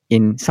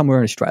 in somewhere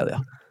in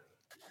Australia.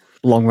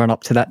 Long run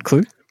up to that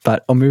clue.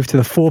 But I'll move to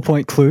the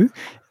 4-point clue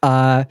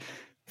for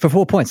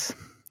 4 points.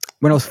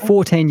 When I was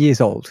 14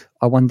 years old,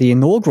 I won the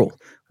inaugural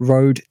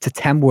Road to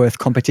Tamworth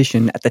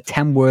competition at the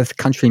Tamworth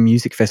Country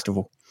Music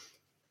Festival.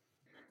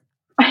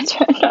 I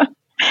don't know.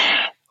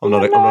 I'm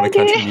not a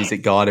country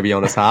music guy, to be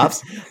honest,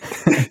 Harps.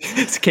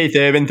 It's Keith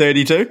Urban,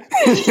 32.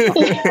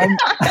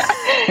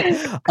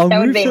 That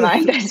would be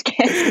my best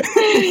guess.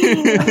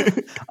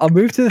 I'll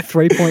move to the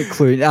 3-point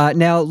clue.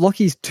 Now,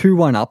 Lockie's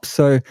 2-1 up,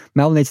 so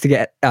Mel needs to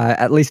get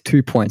at least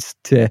 2 points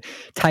to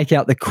take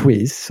out the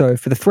quiz. So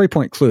for the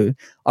 3-point clue,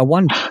 I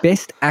won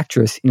Best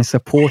Actress in a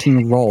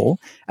Supporting Role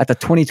at the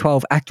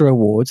 2012 Actor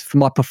Awards for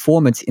my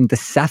performance in The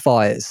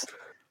Sapphires.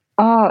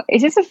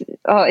 Is this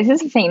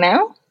a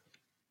female?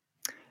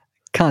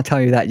 Can't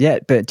tell you that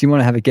yet, but do you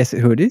want to have a guess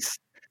at who it is?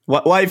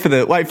 Wait for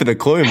the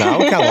clue, Mel.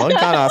 Come on,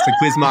 can't ask a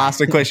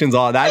quizmaster questions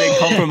like that. It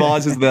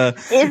compromises the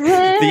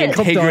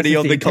integrity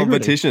of the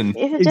competition.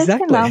 Is it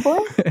Jessica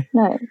Malboy?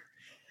 No.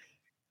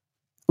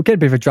 We'll get a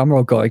bit of a drum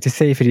roll going to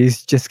see if it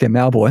is Jessica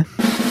Malboy.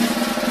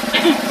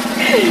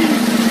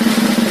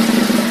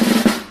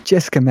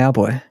 Jessica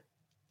Malboy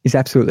is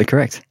absolutely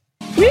correct.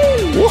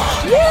 Whoa!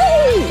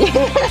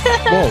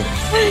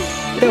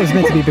 That was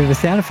meant to be a bit of a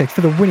sound effect for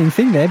the winning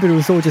thing there, but it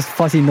was all just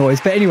fuzzy noise.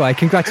 But anyway,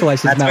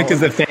 congratulations, That's Mel. because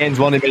the fans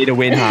wanted me to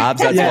win,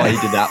 Harbs. That's why he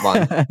did that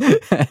one.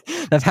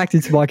 They've hacked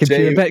into my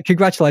computer. But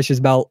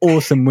congratulations, Mel.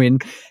 Awesome win.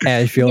 How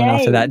are you feeling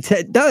after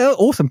that?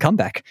 Awesome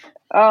comeback.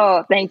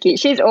 Oh, thank you.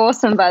 She's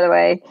awesome, by the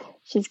way.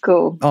 She's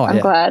cool. I'm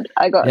glad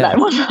I got that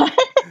one right.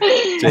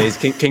 Jeez,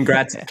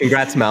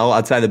 congrats, Mel.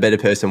 I'd say the better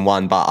person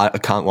won, but I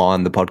can't lie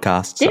on the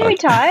podcast. Didn't we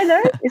tie,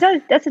 though?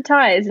 That's a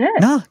tie, isn't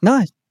it?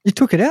 No. You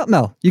took it out,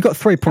 Mel. You got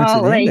 3 points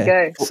at the end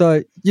there. Go.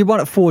 So you won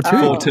at 4-2.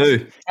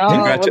 4-2.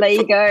 Well, there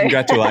you go.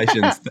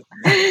 Congratulations.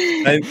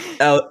 And,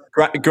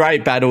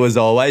 great battle as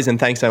always, and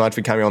thanks so much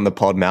for coming on the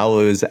pod, Mel.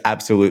 It was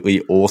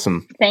absolutely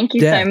awesome. Thank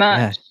you so much.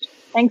 Yeah.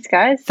 Thanks,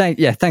 guys.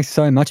 Thanks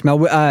so much,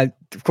 Mel.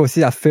 Of course, this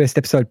is our first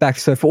episode back.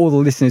 So for all the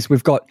listeners,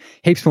 we've got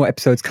heaps more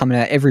episodes coming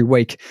out every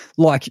week,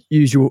 like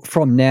usual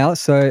from now.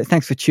 So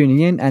thanks for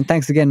tuning in. And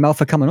thanks again, Mel,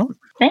 for coming on.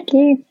 Thank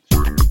you.